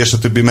a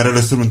többi, mert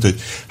először mondta,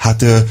 hogy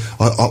hát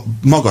a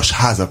magas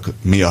házak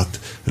miatt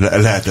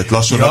lehetett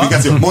lassú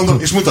navigáció. Mondom,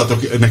 és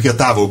mutatok neki a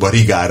távolba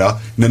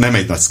Rigára, nem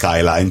egy nagy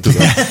skyline,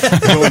 tudom.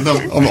 Mondom,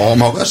 a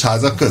magas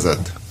házak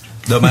között.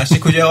 De a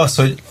másik ugye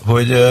az,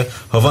 hogy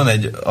ha van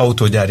egy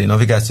autógyári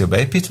navigáció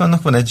beépítve,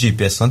 annak van egy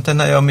GPS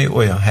antennája, ami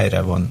olyan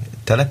helyre van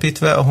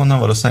telepítve, ahonnan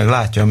valószínűleg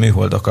látja a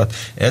műholdakat.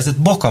 Ez egy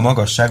boka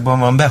magasságban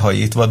van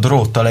behajítva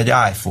dróttal egy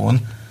iPhone,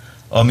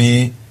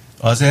 ami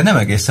azért nem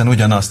egészen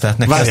ugyanaz. Tehát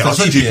neki várja, az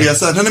a GPS,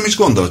 de nem is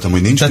gondoltam,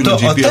 hogy nincs tehát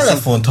külön GPS. a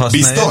telefont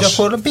használja, biztos?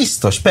 Akkor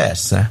biztos,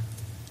 persze.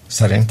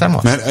 Szerintem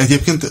az. Mert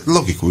egyébként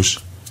logikus.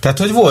 Tehát,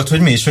 hogy volt, hogy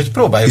mi is, hogy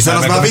próbáljuk hiszen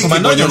már meg, amikor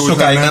már nagyon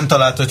sokáig nem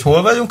talált, hogy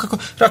hol vagyunk, akkor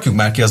rakjuk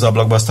már ki az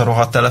ablakba azt a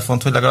rohadt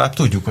telefont, hogy legalább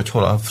tudjuk, hogy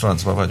hol a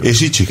francba vagyunk.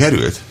 És így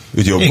sikerült?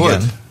 Úgy jobb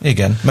volt?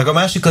 Igen. Meg a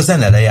másik a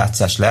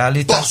zenelejátszás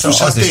leállítása.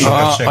 Az is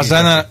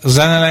a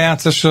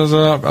zenelejátszás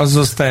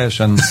az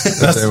teljesen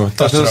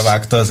tasra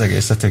vágta az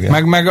egészet,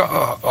 igen. Meg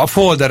a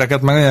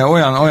foldereket meg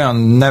olyan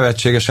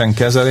nevetségesen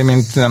kezeli,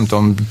 mint nem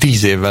tudom,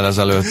 10 évvel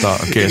ezelőtt a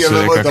készülékek.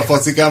 Igen, volt a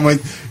facikám,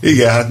 hogy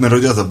igen, hát mert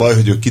hogy az a baj,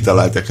 hogy ők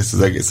kitalálták ezt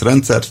az egész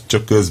rendszert,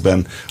 csak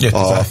közben jött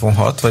az iPhone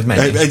 6, vagy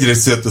mennyi?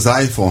 Egyrészt jött az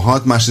iPhone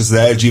 6, másrészt az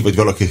LG, vagy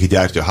valaki, aki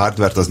gyártja a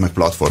hardware-t, az meg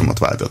platformot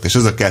váltott. És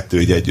ez a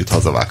kettő így együtt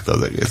hazavágta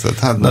az egészet.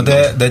 Hát, na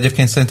de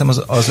egyébként szerintem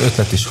az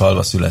ötlet is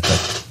halva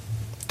született.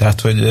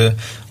 Tehát, hogy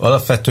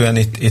alapvetően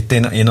itt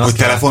én azt... Hogy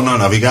telefonnal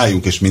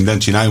navigáljunk, és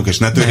mindent csináljunk, és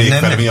ne törjék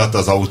fel miatt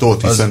az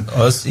autót, hiszen...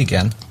 Az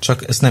igen,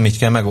 csak ezt nem így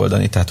kell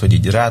megoldani, tehát, hogy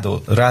így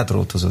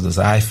rádrótozod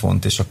az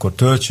iPhone-t, és akkor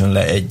töltsön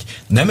le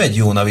nem egy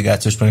jó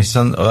navigációs program,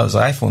 hiszen az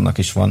iPhone-nak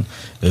is van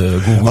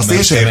Google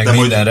Maps, meg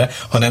mindenre,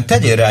 hanem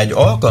tegyél rá egy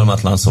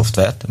alkalmatlan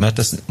szoftvert, mert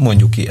ezt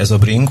mondjuk ki, ez a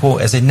Bringo,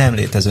 ez egy nem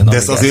létező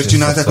navigációs de ezt azért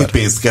csinálták, hogy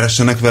pénzt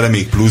keressenek vele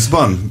még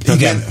pluszban?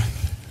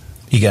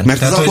 Igen.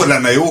 Mert ez akkor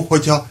lenne jó,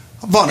 hogyha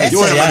van egy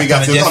olyan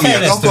navigáció,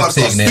 amilyet akarsz,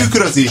 azt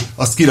tükrözi,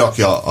 azt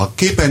kirakja a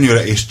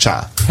képernyőre, és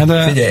csá.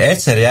 Figyelj,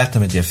 egyszer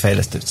jártam egy ilyen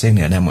fejlesztő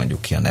cégnél, nem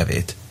mondjuk ki a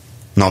nevét.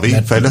 Navi?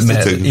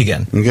 Fejlesztő cég?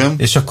 Igen.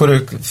 És akkor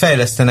ők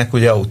fejlesztenek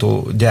ugye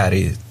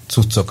autógyári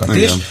cuccokat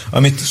is,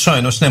 amit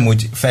sajnos nem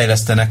úgy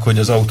fejlesztenek, hogy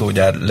az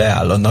autógyár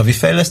leáll a Navi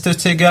fejlesztő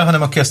céggel,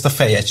 hanem aki ezt a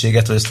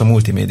fejegységet, vagy ezt a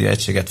multimédia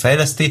egységet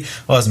fejleszti,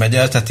 az megy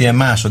el, tehát ilyen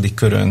második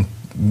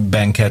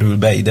körönben kerül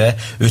be ide,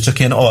 ő csak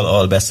ilyen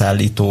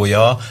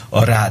al-beszállítója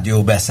a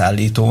rádió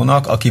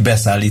beszállítónak, aki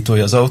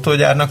beszállítója az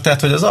autógyárnak,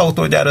 tehát hogy az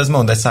autógyár az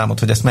mond egy számot,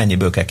 hogy ezt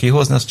mennyiből kell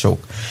kihozni, az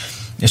csók.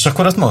 És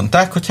akkor azt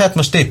mondták, hogy hát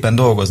most éppen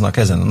dolgoznak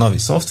ezen a Navi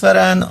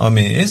szoftveren,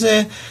 ami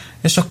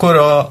és akkor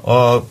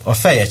a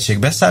fejegység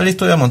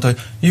beszállítója mondta, hogy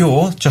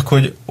jó, csak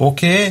hogy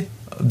oké,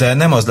 de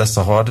nem az lesz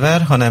a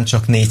hardware, hanem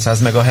csak 400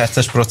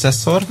 MHz-es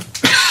processzor.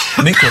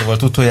 Mikor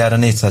volt utoljára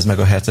 400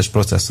 MHz-es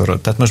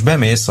processzorod? Tehát most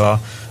bemész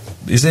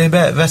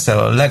veszel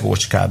a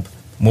legócskább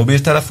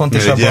mobiltelefont,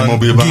 és abban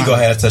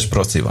gigahertzes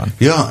proci van.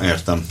 Ja,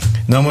 értem.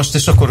 Na most,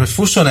 és akkor, hogy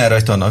fusson el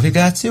rajta a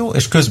navigáció,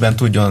 és közben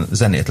tudjon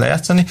zenét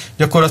lejátszani,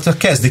 gyakorlatilag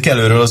kezdik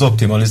előről az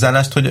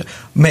optimalizálást, hogy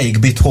melyik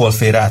bit hol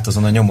fér át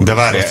azon a nyomó. De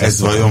várjál, ez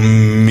vajon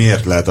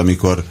miért lehet,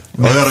 amikor...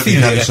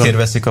 Fillérekért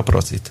veszik a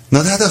procit.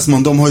 Na de hát azt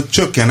mondom, hogy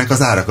csökkennek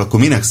az árak, akkor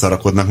minek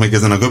szarakodnak még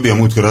ezen? A Göbi a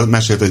múltkor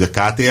mesélt, hogy a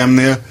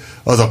KTM-nél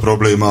az a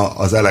probléma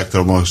az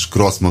elektromos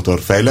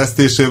crossmotor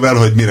fejlesztésével,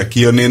 hogy mire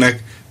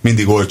kijönnének,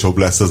 mindig olcsóbb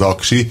lesz az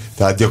aksi,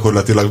 tehát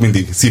gyakorlatilag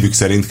mindig szívük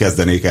szerint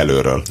kezdenék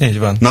előről. Így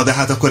van. Na de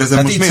hát akkor ezen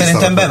hát most itt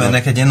szerintem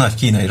bemennek egy ilyen nagy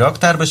kínai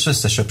raktárba, és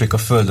összesöprik a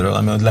földről,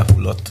 ami ott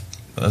lehullott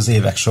az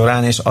évek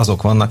során, és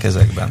azok vannak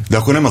ezekben. De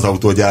akkor nem az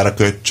autógyára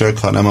kötcsök,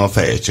 hanem a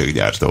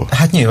fejegységgyártó.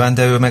 Hát nyilván,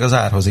 de ő meg az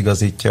árhoz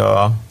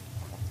igazítja a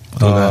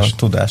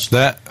tudást.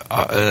 De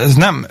ez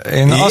nem...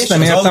 Én és azt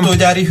nem értem... az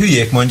autógyári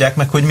hülyék mondják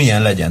meg, hogy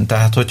milyen legyen.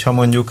 Tehát, hogyha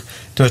mondjuk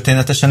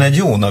történetesen egy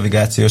jó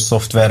navigációs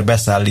szoftver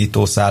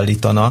beszállító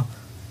szállítana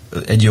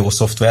egy jó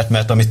szoftvert,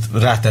 mert amit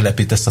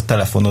rátelepítesz a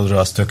telefonodra,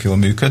 az tök jól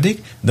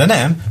működik, de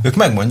nem, ők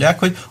megmondják,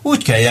 hogy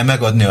úgy kelljen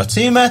megadni a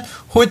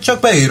címet, hogy csak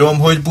beírom,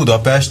 hogy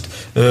Budapest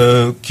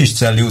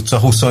Kiscelli utca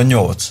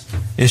 28,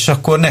 és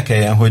akkor ne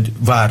kelljen, hogy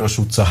Város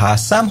utca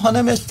házszám,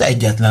 hanem ezt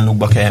egyetlen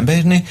lukba kelljen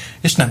beírni,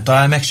 és nem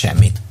talál meg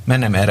semmit, mert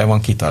nem erre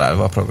van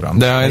kitalálva a program.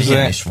 De ez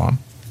ilyen is van.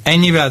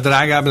 Ennyivel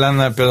drágább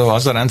lenne például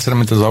az a rendszer,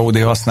 amit az Audi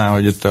használ,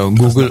 hogy itt a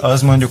Google...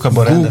 Az mondjuk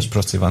abban rendes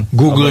proci van.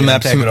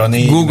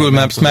 Google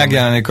Maps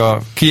megjelenik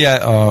a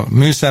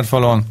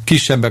műszerfalon,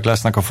 kisebbek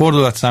lesznek a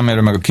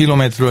fordulatszámérő, meg a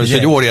kilométerről, és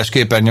egy óriás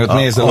képernyőt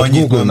nézel a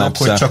Google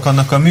Maps-en. Hogy csak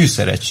annak a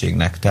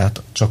műszeregységnek,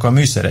 tehát csak a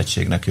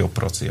műszeregységnek jobb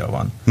procia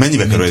van.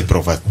 Mennyibe kerül egy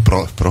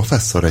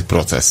professzor, egy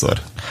processzor?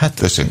 Hát...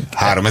 Tessék,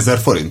 3000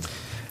 forint?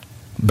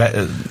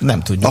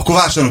 Nem tudjuk. Akkor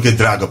vásárolunk egy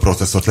drága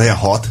processzort, legyen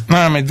 6.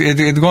 Nem,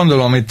 itt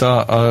gondolom, itt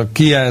a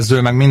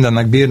kijelző, meg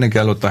mindennek bírni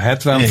kell ott a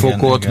 70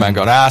 fokot, meg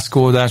a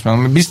rázkódás,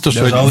 meg biztos,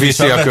 de hogy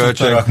viszi a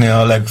költség. De rakni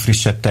a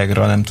legfrissebb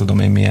tagra, nem tudom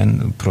én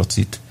milyen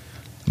procit.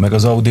 Meg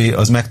az Audi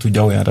az meg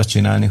tudja olyanra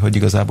csinálni, hogy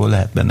igazából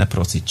lehet benne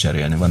procit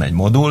cserélni. Van egy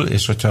modul,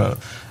 és hogyha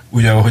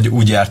ugye, hogy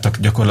úgy jártak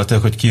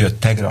gyakorlatilag, hogy kijött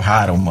Tegra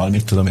 3-mal,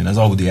 mit tudom én, az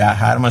Audi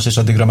A3-as, és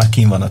addigra már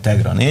kín van a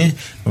Tegra 4,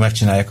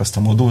 megcsinálják azt a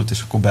modult,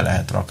 és akkor be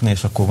lehet rakni,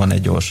 és akkor van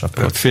egy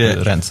gyorsabb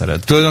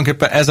rendszered.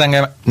 Tulajdonképpen ez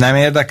engem nem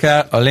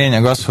érdekel, a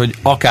lényeg az, hogy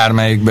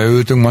akármelyikbe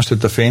ültünk most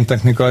itt a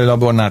fénytechnikai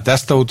labornál,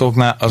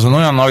 tesztautóknál, azon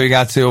olyan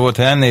navigáció volt,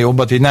 hogy ennél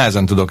jobbat így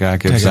nehezen tudok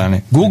elképzelni.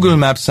 Igen. Google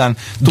Maps-en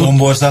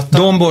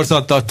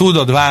domborzattal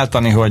tudod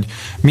váltani, hogy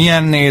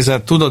milyen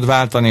nézet, tudod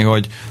váltani,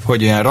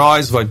 hogy ilyen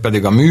rajz, vagy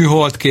pedig a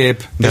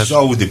műholdkép. És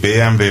Audi,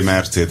 BMW,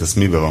 Mercedes,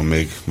 miben van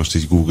még most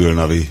így Google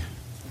Navi?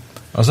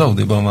 Az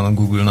Audiban van a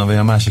Google Navi,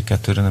 a másik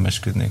kettőre nem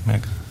esküdnék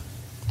meg.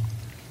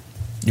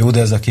 Jó, de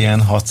ezek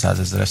ilyen 600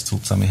 000-es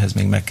cucc, amihez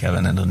még meg kell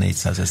venned a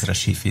 400 000-es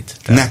hifit.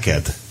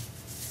 Neked?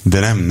 De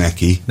nem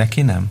neki.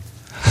 Neki nem.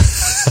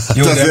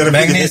 Jó, de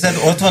megnézed,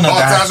 ott van a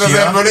Dacia. 600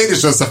 000-ből én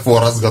is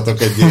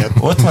összeforrazgatok egy ilyet.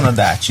 Ott van a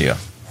Dacia.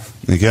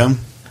 Igen.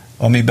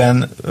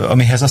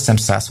 Amihez azt hiszem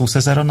 120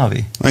 000 a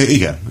Navi.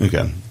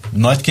 Igen.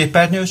 Nagy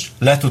képernyős,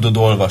 le tudod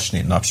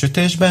olvasni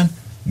napsütésben,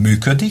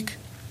 működik,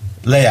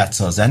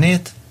 lejátsza a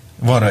zenét,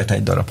 van rajta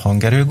egy darab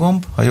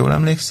hangerőgomb, ha jól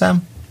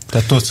emlékszem,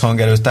 tehát tudsz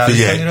hangerőt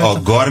állítani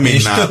rajta,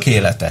 és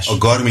tökéletes. A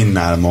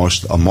Garminnál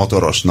most a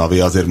motoros Navi,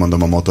 azért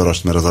mondom a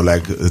motoros, mert az a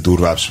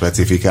legdurvább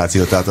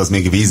specifikáció, tehát az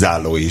még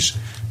vízálló is,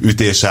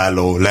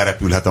 ütésálló,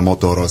 lerepülhet a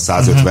motorról,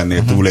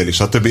 150-nél túléli,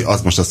 stb.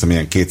 Az most azt hiszem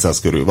ilyen 200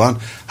 körül van.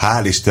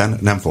 Hál' Isten,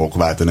 nem fogok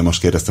váltani, most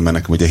kérdeztem meg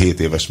nekem, ugye 7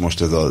 éves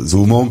most ez a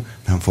Zoomom,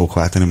 nem fogok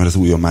váltani, mert az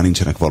újon már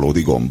nincsenek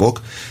valódi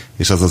gombok,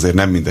 és az azért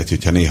nem mindegy,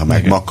 hogyha néha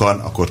megmakkan,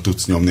 akkor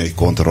tudsz nyomni egy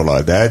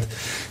Ctrl-Alt-Delt,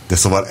 de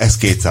szóval ez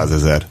 200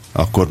 000,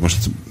 akkor most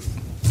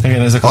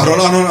igen,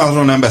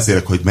 arról nem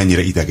beszélek, hogy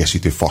mennyire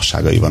idegesítő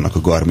fasságai vannak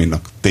a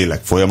Garminnak. Tényleg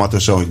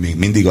folyamatosan, hogy még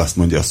mindig azt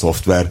mondja a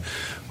szoftver,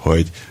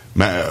 hogy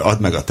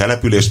add meg a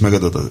települést,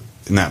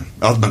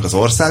 add meg az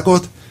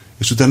országot,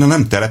 és utána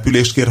nem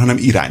települést kér, hanem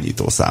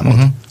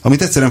irányítószámot.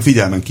 Amit egyszerűen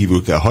figyelmen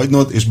kívül kell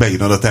hagynod, és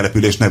beírnod a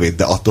település nevét,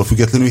 de attól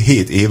függetlenül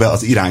 7 éve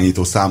az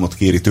irányítószámot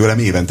kéri tőlem,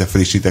 évente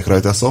frissítek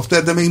rajta a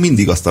szoftver, de még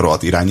mindig azt a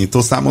rohadt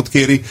irányítószámot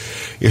kéri,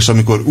 és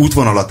amikor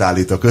útvonalat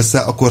állítok össze,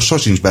 akkor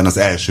sosincs benne az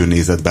első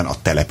nézetben a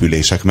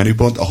települések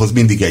menüpont, ahhoz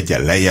mindig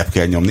egyen lejjebb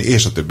kell nyomni,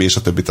 és a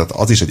többi, tehát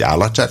az is egy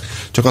állatság.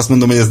 Csak azt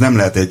mondom, hogy ez nem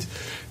lehet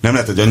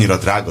egy annyira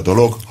drága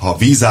dolog, ha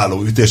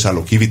vízálló,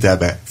 ütésálló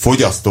kivitelbe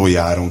fogyasztói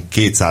áron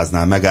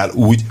 200-nál megáll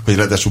úgy, hogy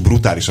ráadásul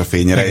brutális a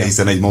fényere,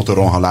 hiszen egy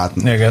motoron, ha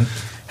látni. Igen.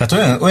 Hát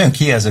olyan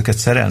kijelzőket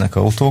szerelnek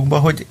autókba,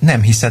 hogy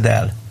nem hiszed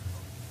el.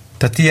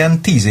 Tehát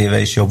ilyen 10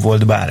 éve is jobb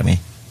volt bármi,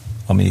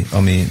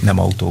 ami nem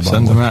autóban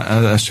szerintem volt.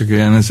 Szerintem ez csak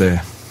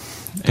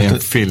ilyen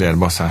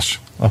félérbaszás.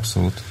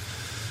 Abszolút.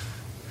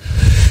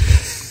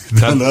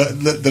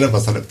 De nem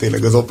az, hanem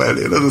tényleg az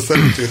Opelnél, ez a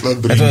szerencsétlen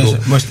bringó.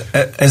 Most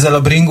ezzel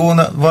a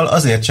bringóval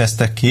azért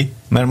csesztek ki,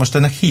 mert most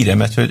ennek híre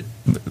megy, hogy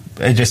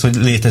egyrészt, hogy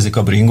létezik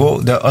a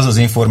bringó, de az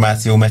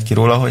információ megy ki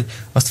róla, hogy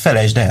azt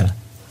felejtsd el.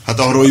 Hát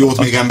arról jót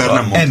még ember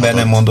nem mondott. Ember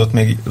nem mondott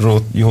még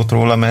jót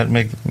róla, mert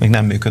még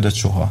nem működött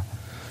soha.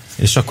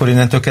 És akkor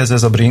innentől kezdve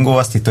ez a bringó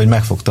azt hitte, hogy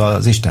megfogta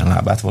az Isten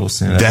lábát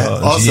valószínűleg de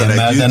a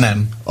GM-mel, de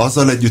nem.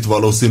 Azzal együtt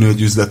valószínű,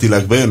 hogy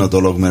üzletileg bejön a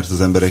dolog, mert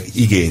az emberek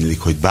igénylik,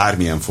 hogy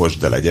bármilyen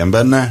fosde legyen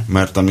benne,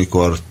 mert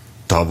amikor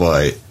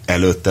tavaly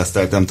előtt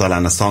teszteltem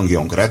talán a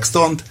SsangYong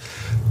Rextont,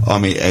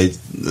 ami egy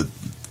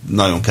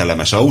nagyon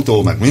kellemes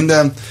autó, meg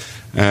minden,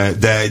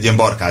 de egy ilyen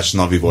barkács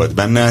navi volt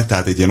benne,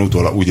 tehát egy ilyen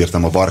úgy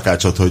értem a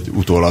barkácsot, hogy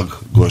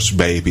utólagos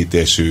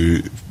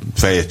beépítésű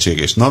fejegység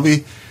és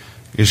navi,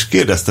 és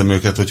kérdeztem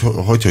őket,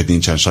 hogy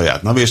nincsen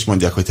saját navi, és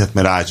mondják, hogy hát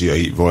mert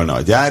ázsiai volna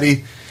a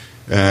gyári,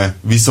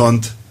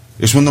 viszont,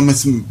 és mondom,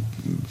 ezt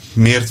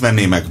miért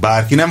venné meg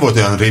bárki? Nem volt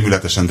olyan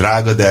rémületesen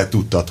drága, de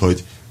tudtad,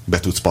 hogy be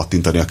tudsz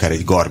pattintani akár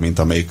egy Garmint,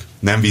 amelyik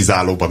nem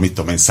vízállóban, mit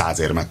tudom én,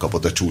 100-ért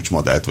megkapott a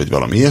csúcsmodellt, vagy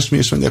valami ilyesmi,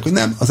 és mondják, hogy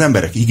nem, az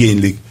emberek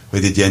igénylik,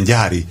 hogy egy ilyen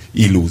gyári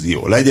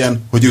illúzió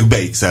legyen, hogy ők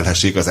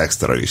beixelhessék az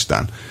extra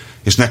listán.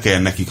 És ne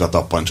kelljen nekik a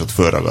tappancsot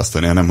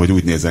fölragasztani, hanem hogy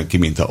úgy nézzen ki,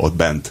 mintha ott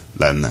bent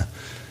lenne.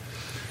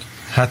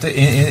 Hát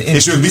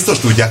és ők biztos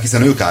tudják,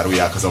 hiszen ők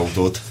árulják az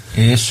autót.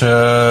 És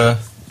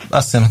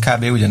azt hiszem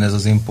kb. Ugyanez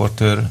az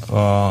importőr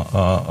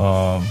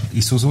a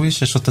Isuzu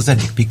is, és ott az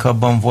egyik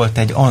pick-upban volt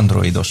egy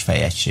androidos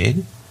fejegység.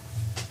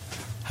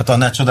 Hát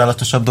annál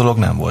csodálatosabb dolog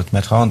nem volt,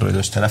 mert ha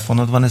androidos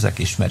telefonod van, ezek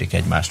ismerik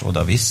egymást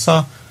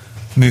oda-vissza,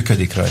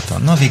 működik rajta a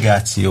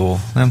navigáció,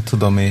 nem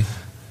tudom mi.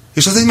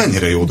 És az egy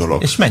mennyire jó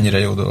dolog. És mennyire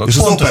jó dolog. És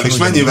az Opel is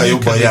mennyivel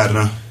jobban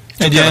járna.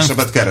 Egy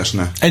kevesebbet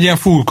keresne. Egy ilyen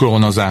full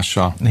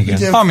klónozással.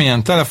 Igen.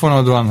 Amilyen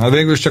telefonod van, hát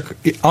végül csak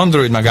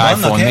Android meg vannak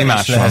iPhone, mi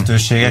más van.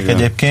 lehetőségek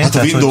egyébként. Hát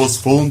a Windows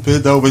Phone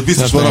például, vagy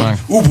biztos van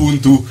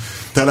Ubuntu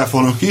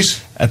telefonok is.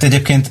 Hát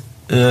egyébként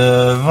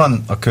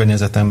van a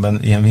környezetemben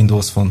ilyen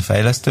Windows Phone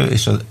fejlesztő,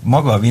 és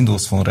maga a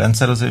Windows Phone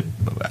rendszer az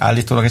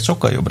állítólag egy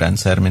sokkal jobb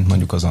rendszer, mint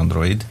mondjuk az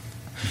Android.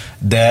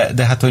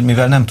 De hát, hogy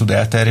mivel nem tud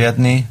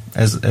elterjedni,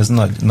 ez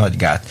nagy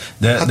gát.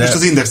 Hát most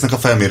az Indexnek a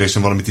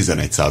felmérésen valami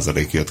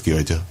 11% jött ki,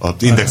 hogy az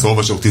Index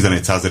olvasók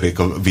 11%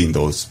 a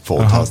Windows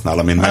Phone használ,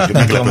 amin hát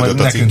meglepődött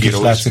a nekünk is is.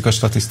 látszik a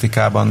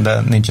statisztikában, de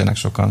nincsenek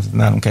sokan.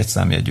 Nálunk egy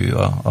számjegyű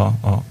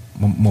a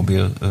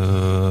mobil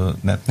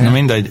netnél. Na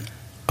mindegy.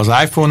 Az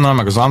iPhone-nal,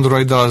 meg az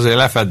Androiddal azért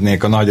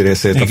lefednék a nagy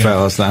részét. Igen. A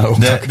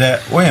felhasználóknak.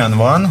 De olyan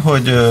van,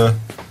 hogy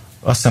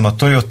azt hiszem a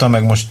Toyota,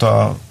 meg most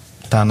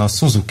talán a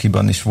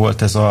Suzuki-ban is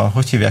volt ez a,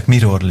 hogy hívják,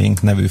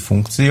 MirrorLink nevű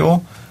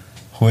funkció,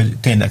 hogy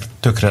tényleg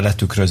tökre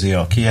letükrözi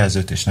a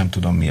kijelzőt, és nem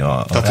tudom mi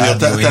a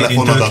rádió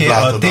érintő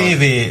a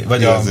tévé,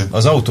 vagy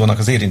az autónak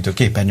az érintő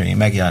képernyőjén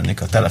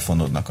megjelenik a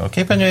telefonodnak a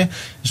képernyőjén,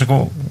 és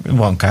akkor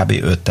van kb.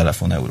 5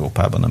 telefon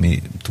Európában,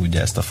 ami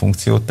tudja ezt a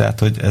funkciót, tehát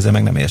hogy ezzel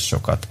meg nem érsz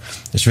sokat.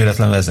 És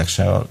véletlenül ezek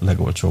se a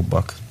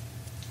legolcsóbbak.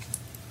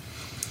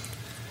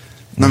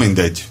 Na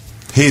mindegy.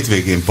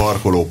 Hétvégén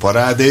parkoló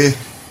parádé,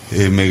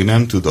 én még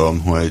nem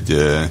tudom,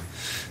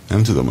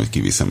 hogy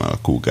kiviszem el a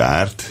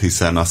Kugárt,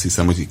 hiszen azt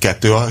hiszem, hogy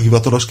 2 a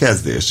hivatalos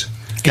kezdés.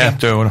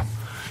 2 óra.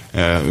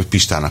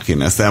 Pistának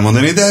kéne ezt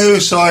elmondani, de ő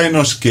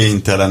sajnos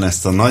kénytelen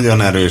ezt a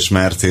nagyon erős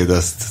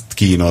Mercedes-t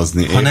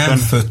kínozni. Ha nem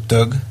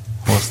föttög,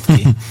 hozd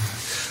ki.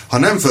 Ha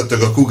nem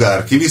föttög a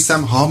Kugár,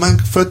 kiviszem, ha meg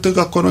föttög,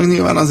 akkor meg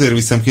nyilván azért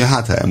viszem ki,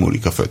 hát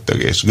elmúlik a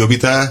föttögés. Göbi,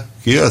 te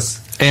kijössz?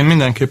 Én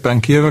mindenképpen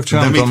kijövök, csak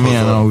nem tudom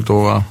milyen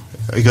autóval.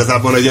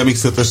 Igazából egy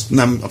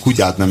MX-5-ös a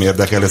kutyát nem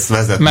érdekel, ezt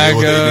vezetni, meg,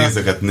 oda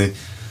nézegetni.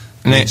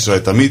 Nincs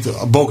rajta.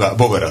 A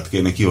bogarat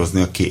kéne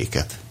kihozni, a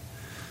kéket.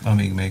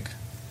 Amíg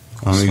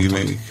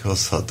még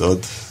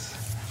hozhatod.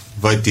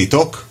 Vagy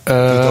titok?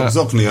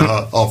 Titokzokni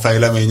a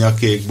fejlemény a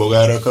kék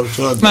bogárral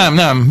kapcsolatban?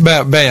 Nem.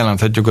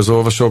 Bejelenthetjük az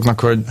olvasóknak,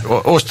 hogy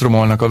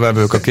ostromolnak a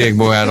vevők a kék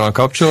bogárral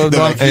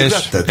kapcsolatban.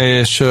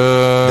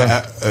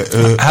 De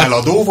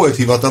eladó volt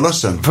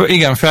hivatalosan?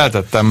 Igen,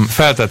 feltettem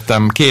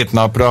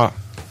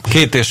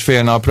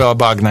 2,5 napra a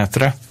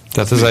Bagnetre.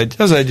 Tehát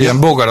ez egy ilyen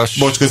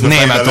bogaras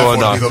német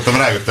oldal.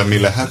 Rájöttem, mi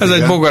lehet. Ez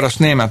egy bogaras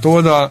német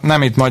oldal,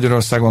 nem itt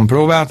Magyarországon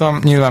próbáltam,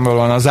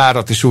 nyilvánvalóan az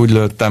árat is úgy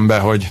lőttem be,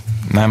 hogy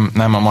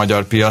nem a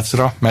magyar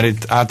piacra, mert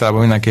itt általában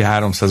mindenki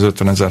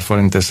 350 000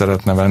 forintért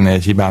szeretne venni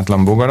egy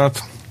hibátlan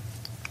bogarat,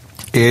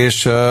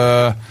 és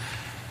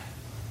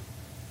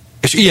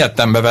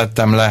ilyetten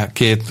vettem le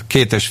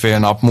 2,5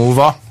 nap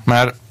múlva,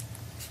 mert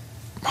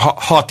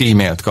 6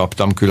 e-mailt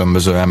kaptam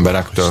különböző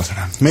emberektől.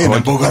 Istenem, miért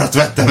nem bogarat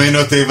vettem én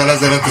 5 évvel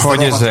ezelőtt, ezt a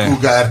rohadt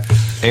Kugár?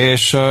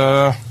 És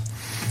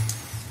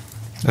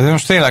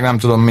most tényleg nem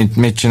tudom,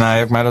 mit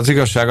csináljak, mert az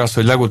igazság az,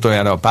 hogy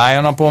legutoljára a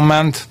pályanapon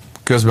ment,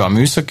 közben a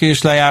műszaki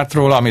is lejárt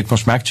róla, amit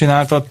most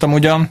megcsináltattam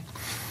ugyan.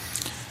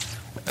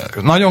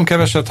 Nagyon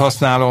keveset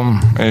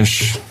használom,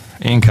 és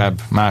inkább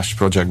más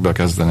projektbe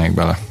kezdenék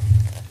bele.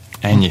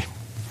 Ennyi.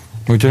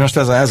 Úgyhogy most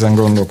ezen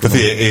gondolkodom.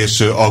 És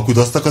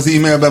alkudoztak az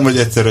e-mailben, vagy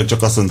egyszerűen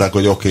csak azt mondták,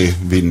 hogy oké,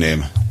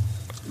 vinném?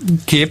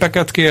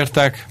 Képeket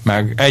kértek,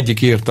 meg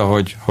egyik írta,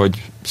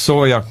 hogy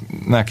szóljak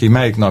neki,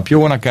 melyik nap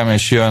jó nekem,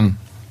 és jön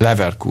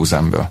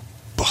Leverkusenből.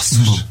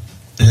 Basszus.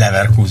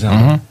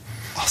 Leverkusen.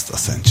 Azt a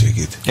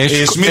szentségét.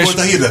 És mi volt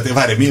a hirdetés?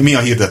 Várj, mi a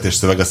hirdetés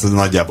szöveg? Ezt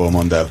nagyjából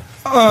mondd el.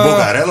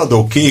 Bogár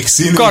eladó, kék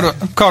színű.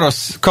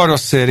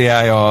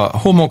 Karosszériája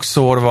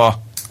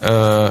homokszórva,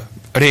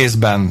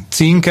 részben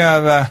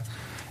cinkelve,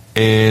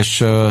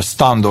 és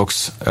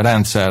Standox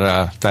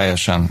rendszerrel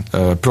teljesen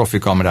profi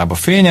kamerába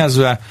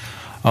fényezve,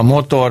 a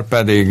motor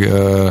pedig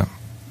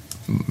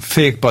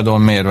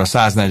fékpadon mérve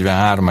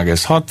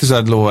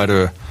 143,6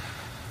 lóerő.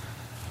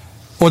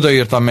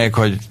 Odaírtam még,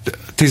 hogy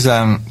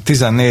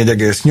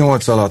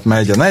 14,8 alatt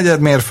megy a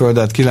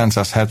negyedmérföldet,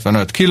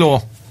 975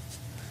 kiló,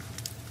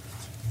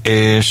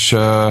 és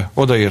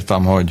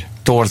odaírtam, hogy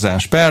Torsen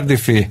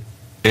Sperdifi,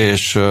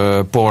 és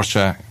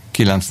Porsche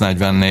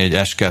 944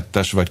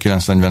 S2-es, vagy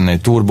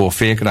 944 turbo,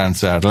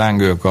 fékrendszer,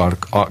 lengőkar,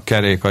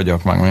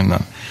 kerékagyak, meg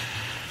minden.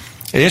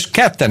 És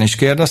ketten is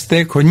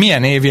kérdezték, hogy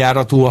milyen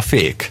évjáratú a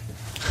fék.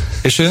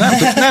 És én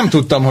nem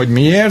tudtam, hogy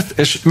miért,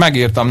 és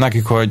megírtam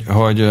nekik, hogy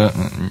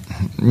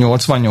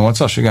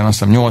 88-as, igen, azt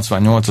hiszem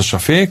 88-as a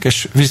fék,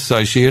 és vissza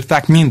is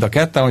írták mind a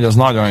ketten, hogy az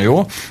nagyon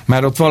jó,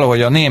 mert ott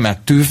valahogy a német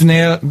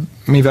TÜV-nél,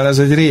 mivel ez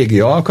egy régi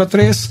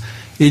alkatrész,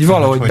 így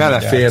valahogy hogy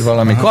belefér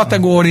valami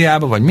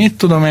kategóriába, vagy mit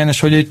tudom én, és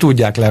hogy így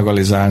tudják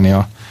legalizálni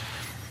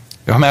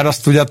mert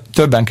azt ugye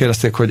többen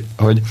kérdezték,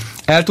 hogy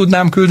el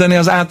tudnám küldeni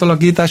az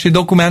átalakítási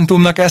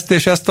dokumentumnak ezt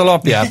és ezt a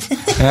lapját?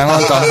 Én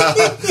mondtam,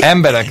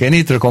 emberek, én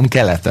itt rakom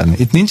keleten.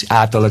 Itt nincs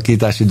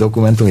átalakítási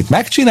dokumentum, itt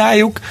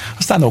megcsináljuk,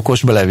 aztán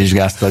okosba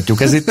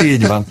levizsgáztatjuk. Ez itt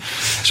így van.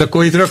 És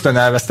akkor itt rögtön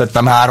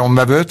elvesztettem 3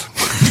 vevőt.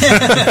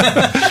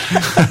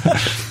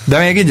 De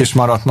még így is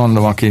maradt,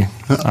 mondom, aki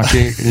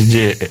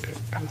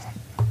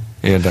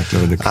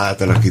érdeklődik.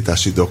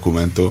 Átalakítási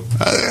dokumentum.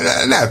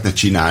 Lehetne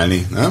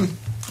csinálni, nem?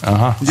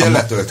 Aha. Ugye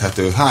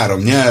letölthető 3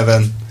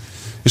 nyelven,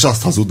 és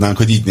azt hazudnánk,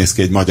 hogy így néz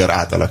ki egy magyar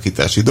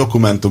átalakítási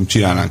dokumentum,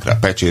 csinálnánk rá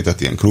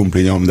pecsétet, ilyen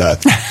krumpli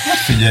nyomdát.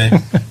 Figyelj,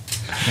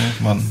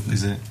 van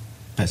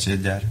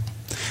pecsétgyár.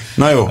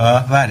 Na jó.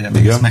 Várjál,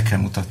 még ezt meg kell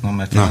mutatnom,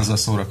 mert én azzal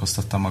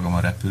szórakoztattam magam a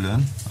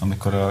repülőn,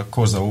 amikor a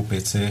Corsa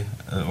OPC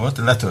volt,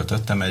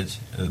 letöltöttem egy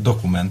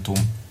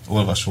dokumentum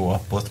olvasó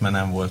appot, mert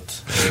nem volt...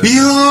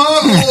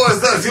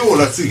 Ez jó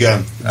lesz,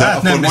 igen. De hát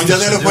akkor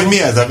mondjad előbb, hogy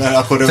mi ez?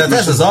 Tehát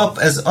ez az app,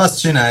 ez azt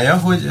csinálja,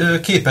 hogy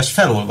képes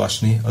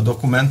felolvasni a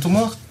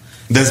dokumentumot.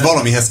 De ez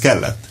valamihez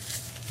kellett?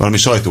 Valami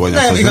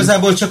sajtóanyaghoz? Nem,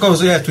 igazából csak ahhoz,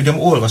 hogy el tudjam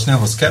olvasni,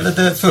 ahhoz kellett,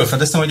 de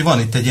felfedeztem, hogy van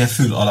itt egy ilyen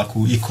fül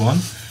alakú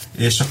ikon,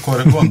 és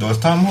akkor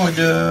gondoltam, hogy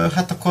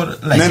hát akkor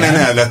legyen...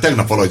 Ne,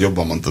 tegnap valahogy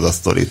jobban mondtad a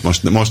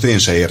sztorit, most én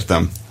se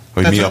értem,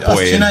 hogy tehát, mi a poén.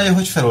 Azt csinálja,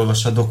 hogy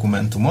felolvassa a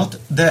dokumentumot,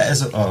 de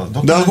ez a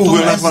dokumentum... De a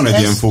Google-nek van egy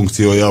ilyen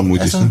funkciója amúgy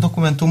ez is. Ez a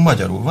dokumentum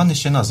magyarul van,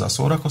 és én azzal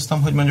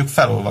szórakoztam, hogy mondjuk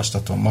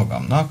felolvastatom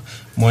magamnak,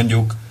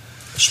 mondjuk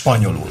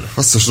spanyolul.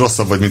 Azt is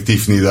rosszabb vagy, mint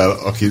Tiffany-del,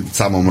 aki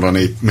számomra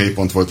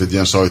mélypont volt egy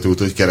ilyen sajtót,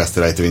 hogy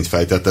keresztrejtvényt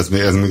fejtett, ez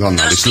még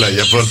annál is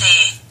lejjebb van.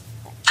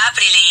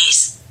 Aprilis.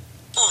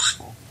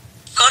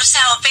 Corsa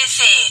OPC.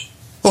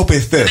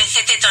 OPC.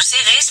 PCT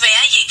tosigues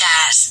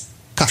beallitas.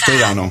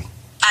 Castellano.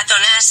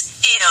 Atonas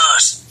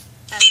eros.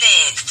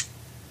 Direct.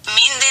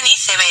 Minden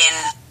izeben.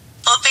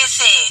 OPC.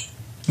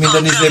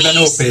 Minden izében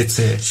OPC.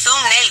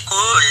 Thumbnail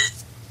cool.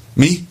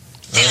 Mi?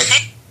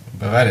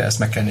 Várjál, ezt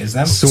meg kell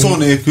néznem. Szó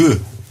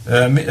nélkül?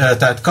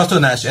 Tehát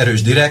katonás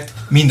erős direkt,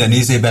 minden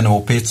ízében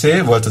OPC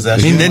volt az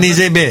első. Minden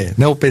ízében,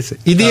 ne OPC.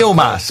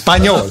 Idioma,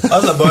 spanyol.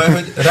 Az a baj,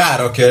 hogy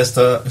rárakja ezt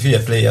a hülye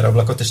player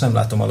ablakot, és nem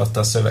látom alatta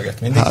a szöveget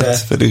mindig,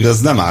 hát, pedig az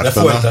nem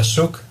ártana. De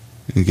folytassuk.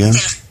 Igen.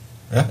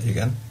 Ja,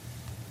 igen.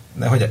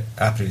 Hogy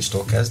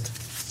áprilistól kezd.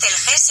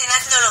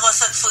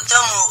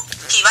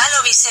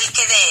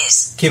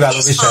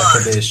 Kiváló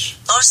viselkedés.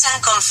 Osan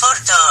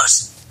confortos.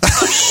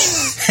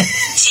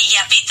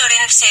 Siapito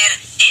rendszer,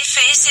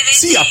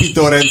 FSD.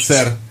 Siapito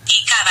rendszer. I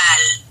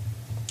cabal.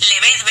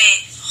 Levedbe,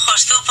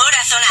 hostu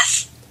porazonaz.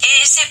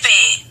 ESP.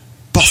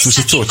 Basszus,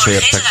 egy szót se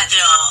értek.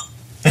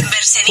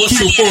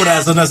 Hosszú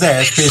pórázon az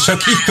ESP és a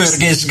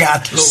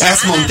kipörgésgátló.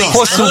 Ezt mondta?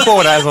 Hosszú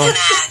pórázon.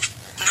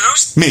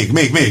 Még.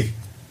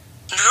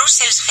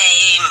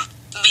 Russelsheim,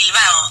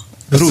 Bilbao.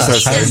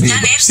 Russelsheim.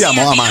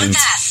 Siamo a Mainz.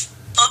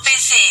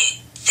 OPC,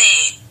 T,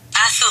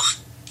 Azug,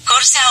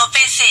 Corsa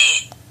OPC.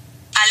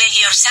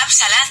 Alegior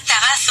Sapsalat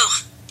Tagazug,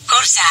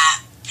 Corsa,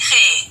 G,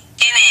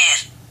 Ener,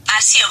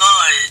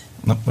 Asiobol.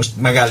 Na, most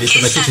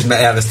megállítom egy kicsit,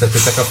 mert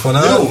elvesztettétek a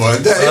fonalat. Jó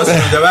van, de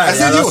ez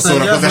egy jó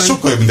szórakozás,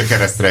 sokkal jobb, mint a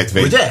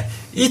keresztrejtvény. Ugye?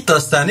 Itt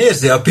aztán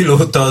érzi a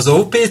pilóta az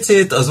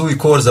OPC-t, az új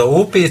Corsa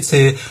OPC,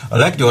 a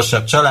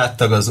leggyorsabb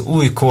családtag az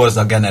új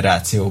Corsa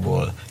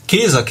generációból.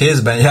 Kéz a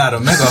kézben jár a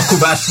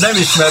megalkubás nem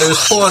ismerő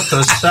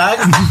sportosság.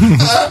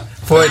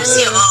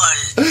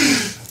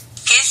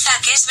 Kézza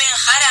kézben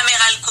jár a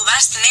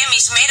megalkubás nem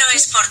ismerő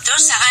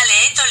sportosság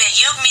leheto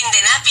legiog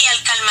mindennapi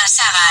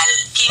alkalmasagal.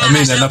 A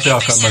mindennapi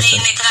alkalmaság.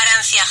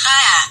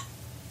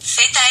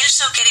 Zeta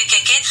elso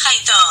kerekeket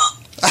hajtó.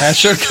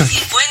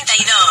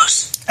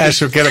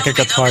 Első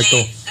kerekeket hajtó.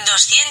 207.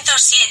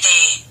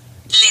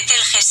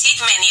 Letelgesit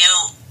menu.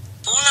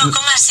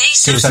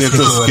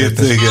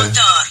 1,6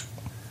 motor.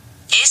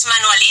 Es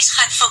manualis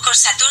hat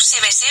focosatus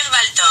sebeseg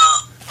balto.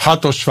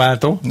 6-os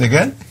váltó.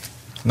 Igen.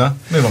 Na,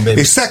 mi van, baby?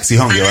 És szexi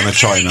hangja van a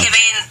csajnak.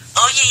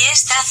 Oye,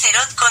 esta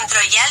cerot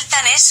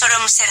controyaltan es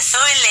oromszerzó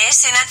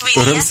LS-en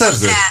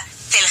Oromszerző?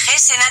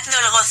 telgesenat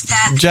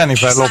dolgoztak.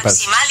 Jennifer Lopez.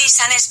 Maximalis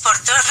an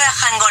sportorra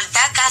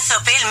hangoltak a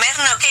zopel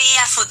mernokei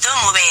a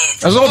futóművet.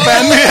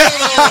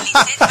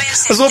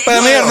 Az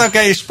Opel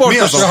mérnökei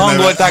sportosra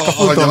hangolták a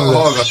futóművet. futóművet. A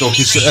hallgatók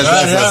is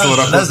ezzel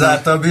szórakoznak.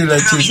 Lezárta a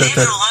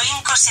billentyűzetet.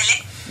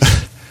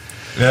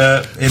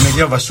 Én még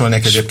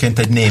javasolnék egyébként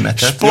egy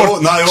németet.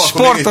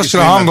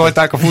 Sportosra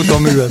hangolták a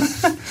futóművet.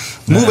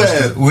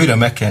 Újra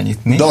meg kell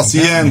nyitni. Das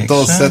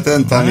cientos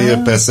setenta mil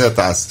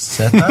pesetas.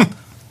 Setup.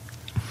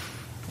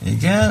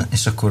 Igen,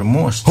 és akkor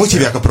most... Hogy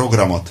hívják a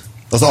programot?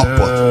 Az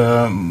appot?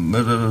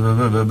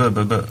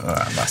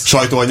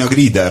 Sajtóanyag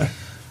reader.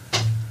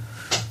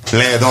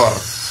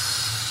 Ledar.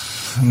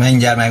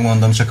 Mindjárt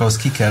megmondom, csak ahhoz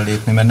ki kell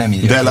lépni, mert nem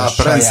írja. De la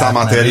prensa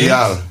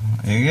material.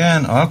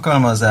 Igen,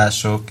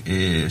 alkalmazások,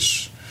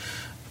 és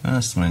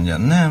azt mondja,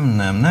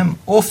 nem.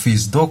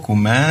 Office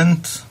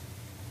dokument,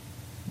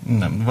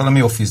 nem,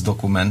 valami Office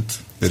dokument.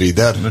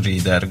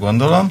 Reader,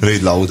 gondolom.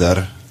 Read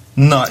louder.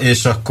 Na,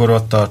 és akkor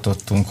ott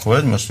tartottunk,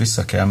 hogy most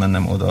vissza kell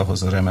mennem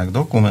odahoz a remek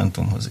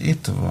dokumentumhoz.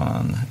 Itt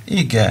van,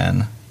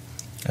 igen,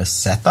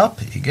 ez setup,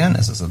 igen,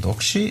 ez az a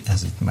doksi,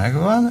 ez itt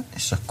megvan,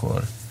 és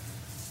akkor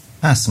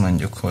azt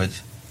mondjuk,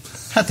 hogy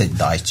hát egy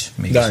Deutsch,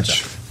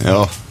 mégiscsak.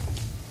 Ja.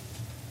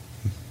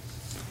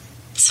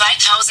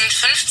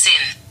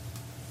 2015.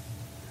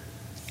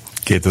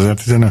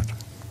 2015?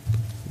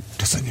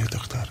 Köszönjük,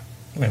 doktor.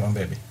 Mi van,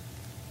 baby?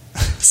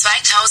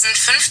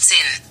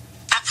 2015.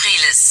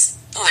 Aprilis.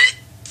 Ul.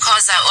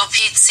 Cosa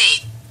OPC.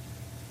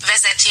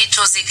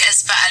 Vezetítőzik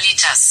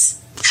Espalitas.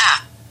 K.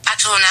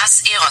 Atonas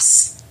Eros.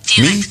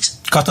 Direkt.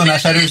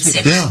 Katonás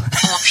erősítő?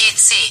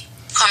 OPC.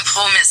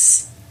 Kompromiss.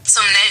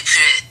 Zum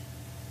Nellkühl.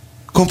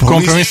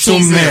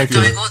 Kompromisszum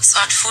nélkül.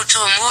 Dolgozat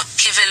Futomu.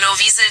 Kivelo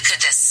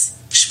Wieselkedes.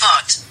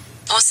 Sport.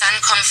 Osan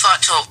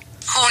Comforto.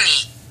 Koni.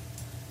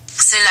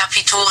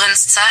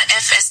 Xilapitorenza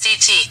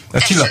FSDT. A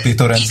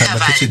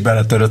csillapítórendszerben kicsit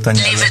beletörött a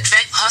nyelvet. Levet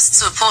weg Host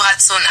zu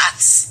Porazon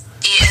Atz.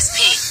 ESP.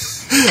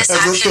 Ez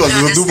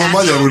a duma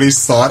magyarul is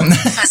szar.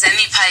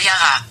 Fazeni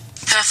Paljara.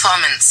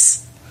 Performance.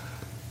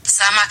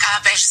 Samak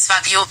Abesh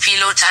Svagio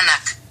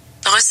Pilotanak.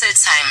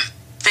 Rüsselsheim.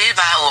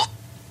 Bilbao.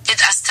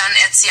 It Astan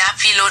Erzia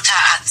Pilota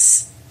Atz.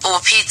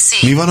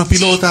 OPC. Mi van a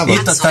pilótában?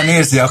 Itt aztán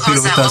érzi a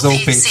pilóta az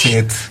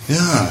OPC-t.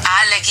 Ja.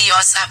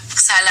 Alegios ab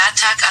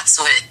Xalatak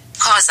Azul.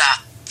 Cosa.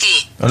 G.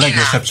 A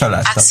legősebb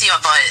családtag.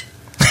 Aciobol.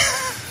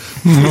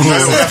 Na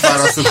jó,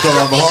 befárasztunk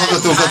tovább a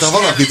hallgatókat. Ha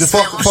valaki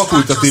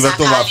fakultatíve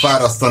tovább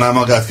fárasztaná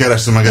magát,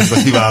 keresse meg ezt a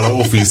kiváló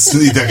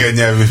Office idegen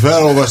nyelvű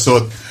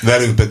felolvasót,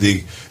 velünk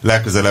pedig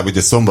legközelebb,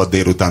 ugye szombat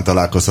délután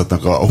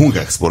találkozhatnak a Hung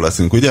Expo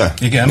leszünk, ugye?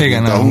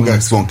 Igen. A Hung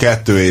Expo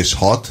 2 és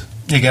 6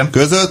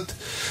 között.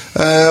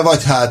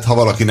 Vagy hát, ha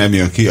valaki nem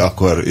jön ki,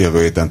 akkor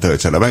jövő héten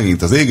töltse le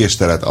megint az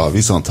égésteret a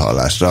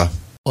viszonthallásra.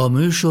 A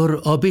műsor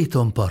a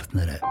Béton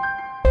partnere.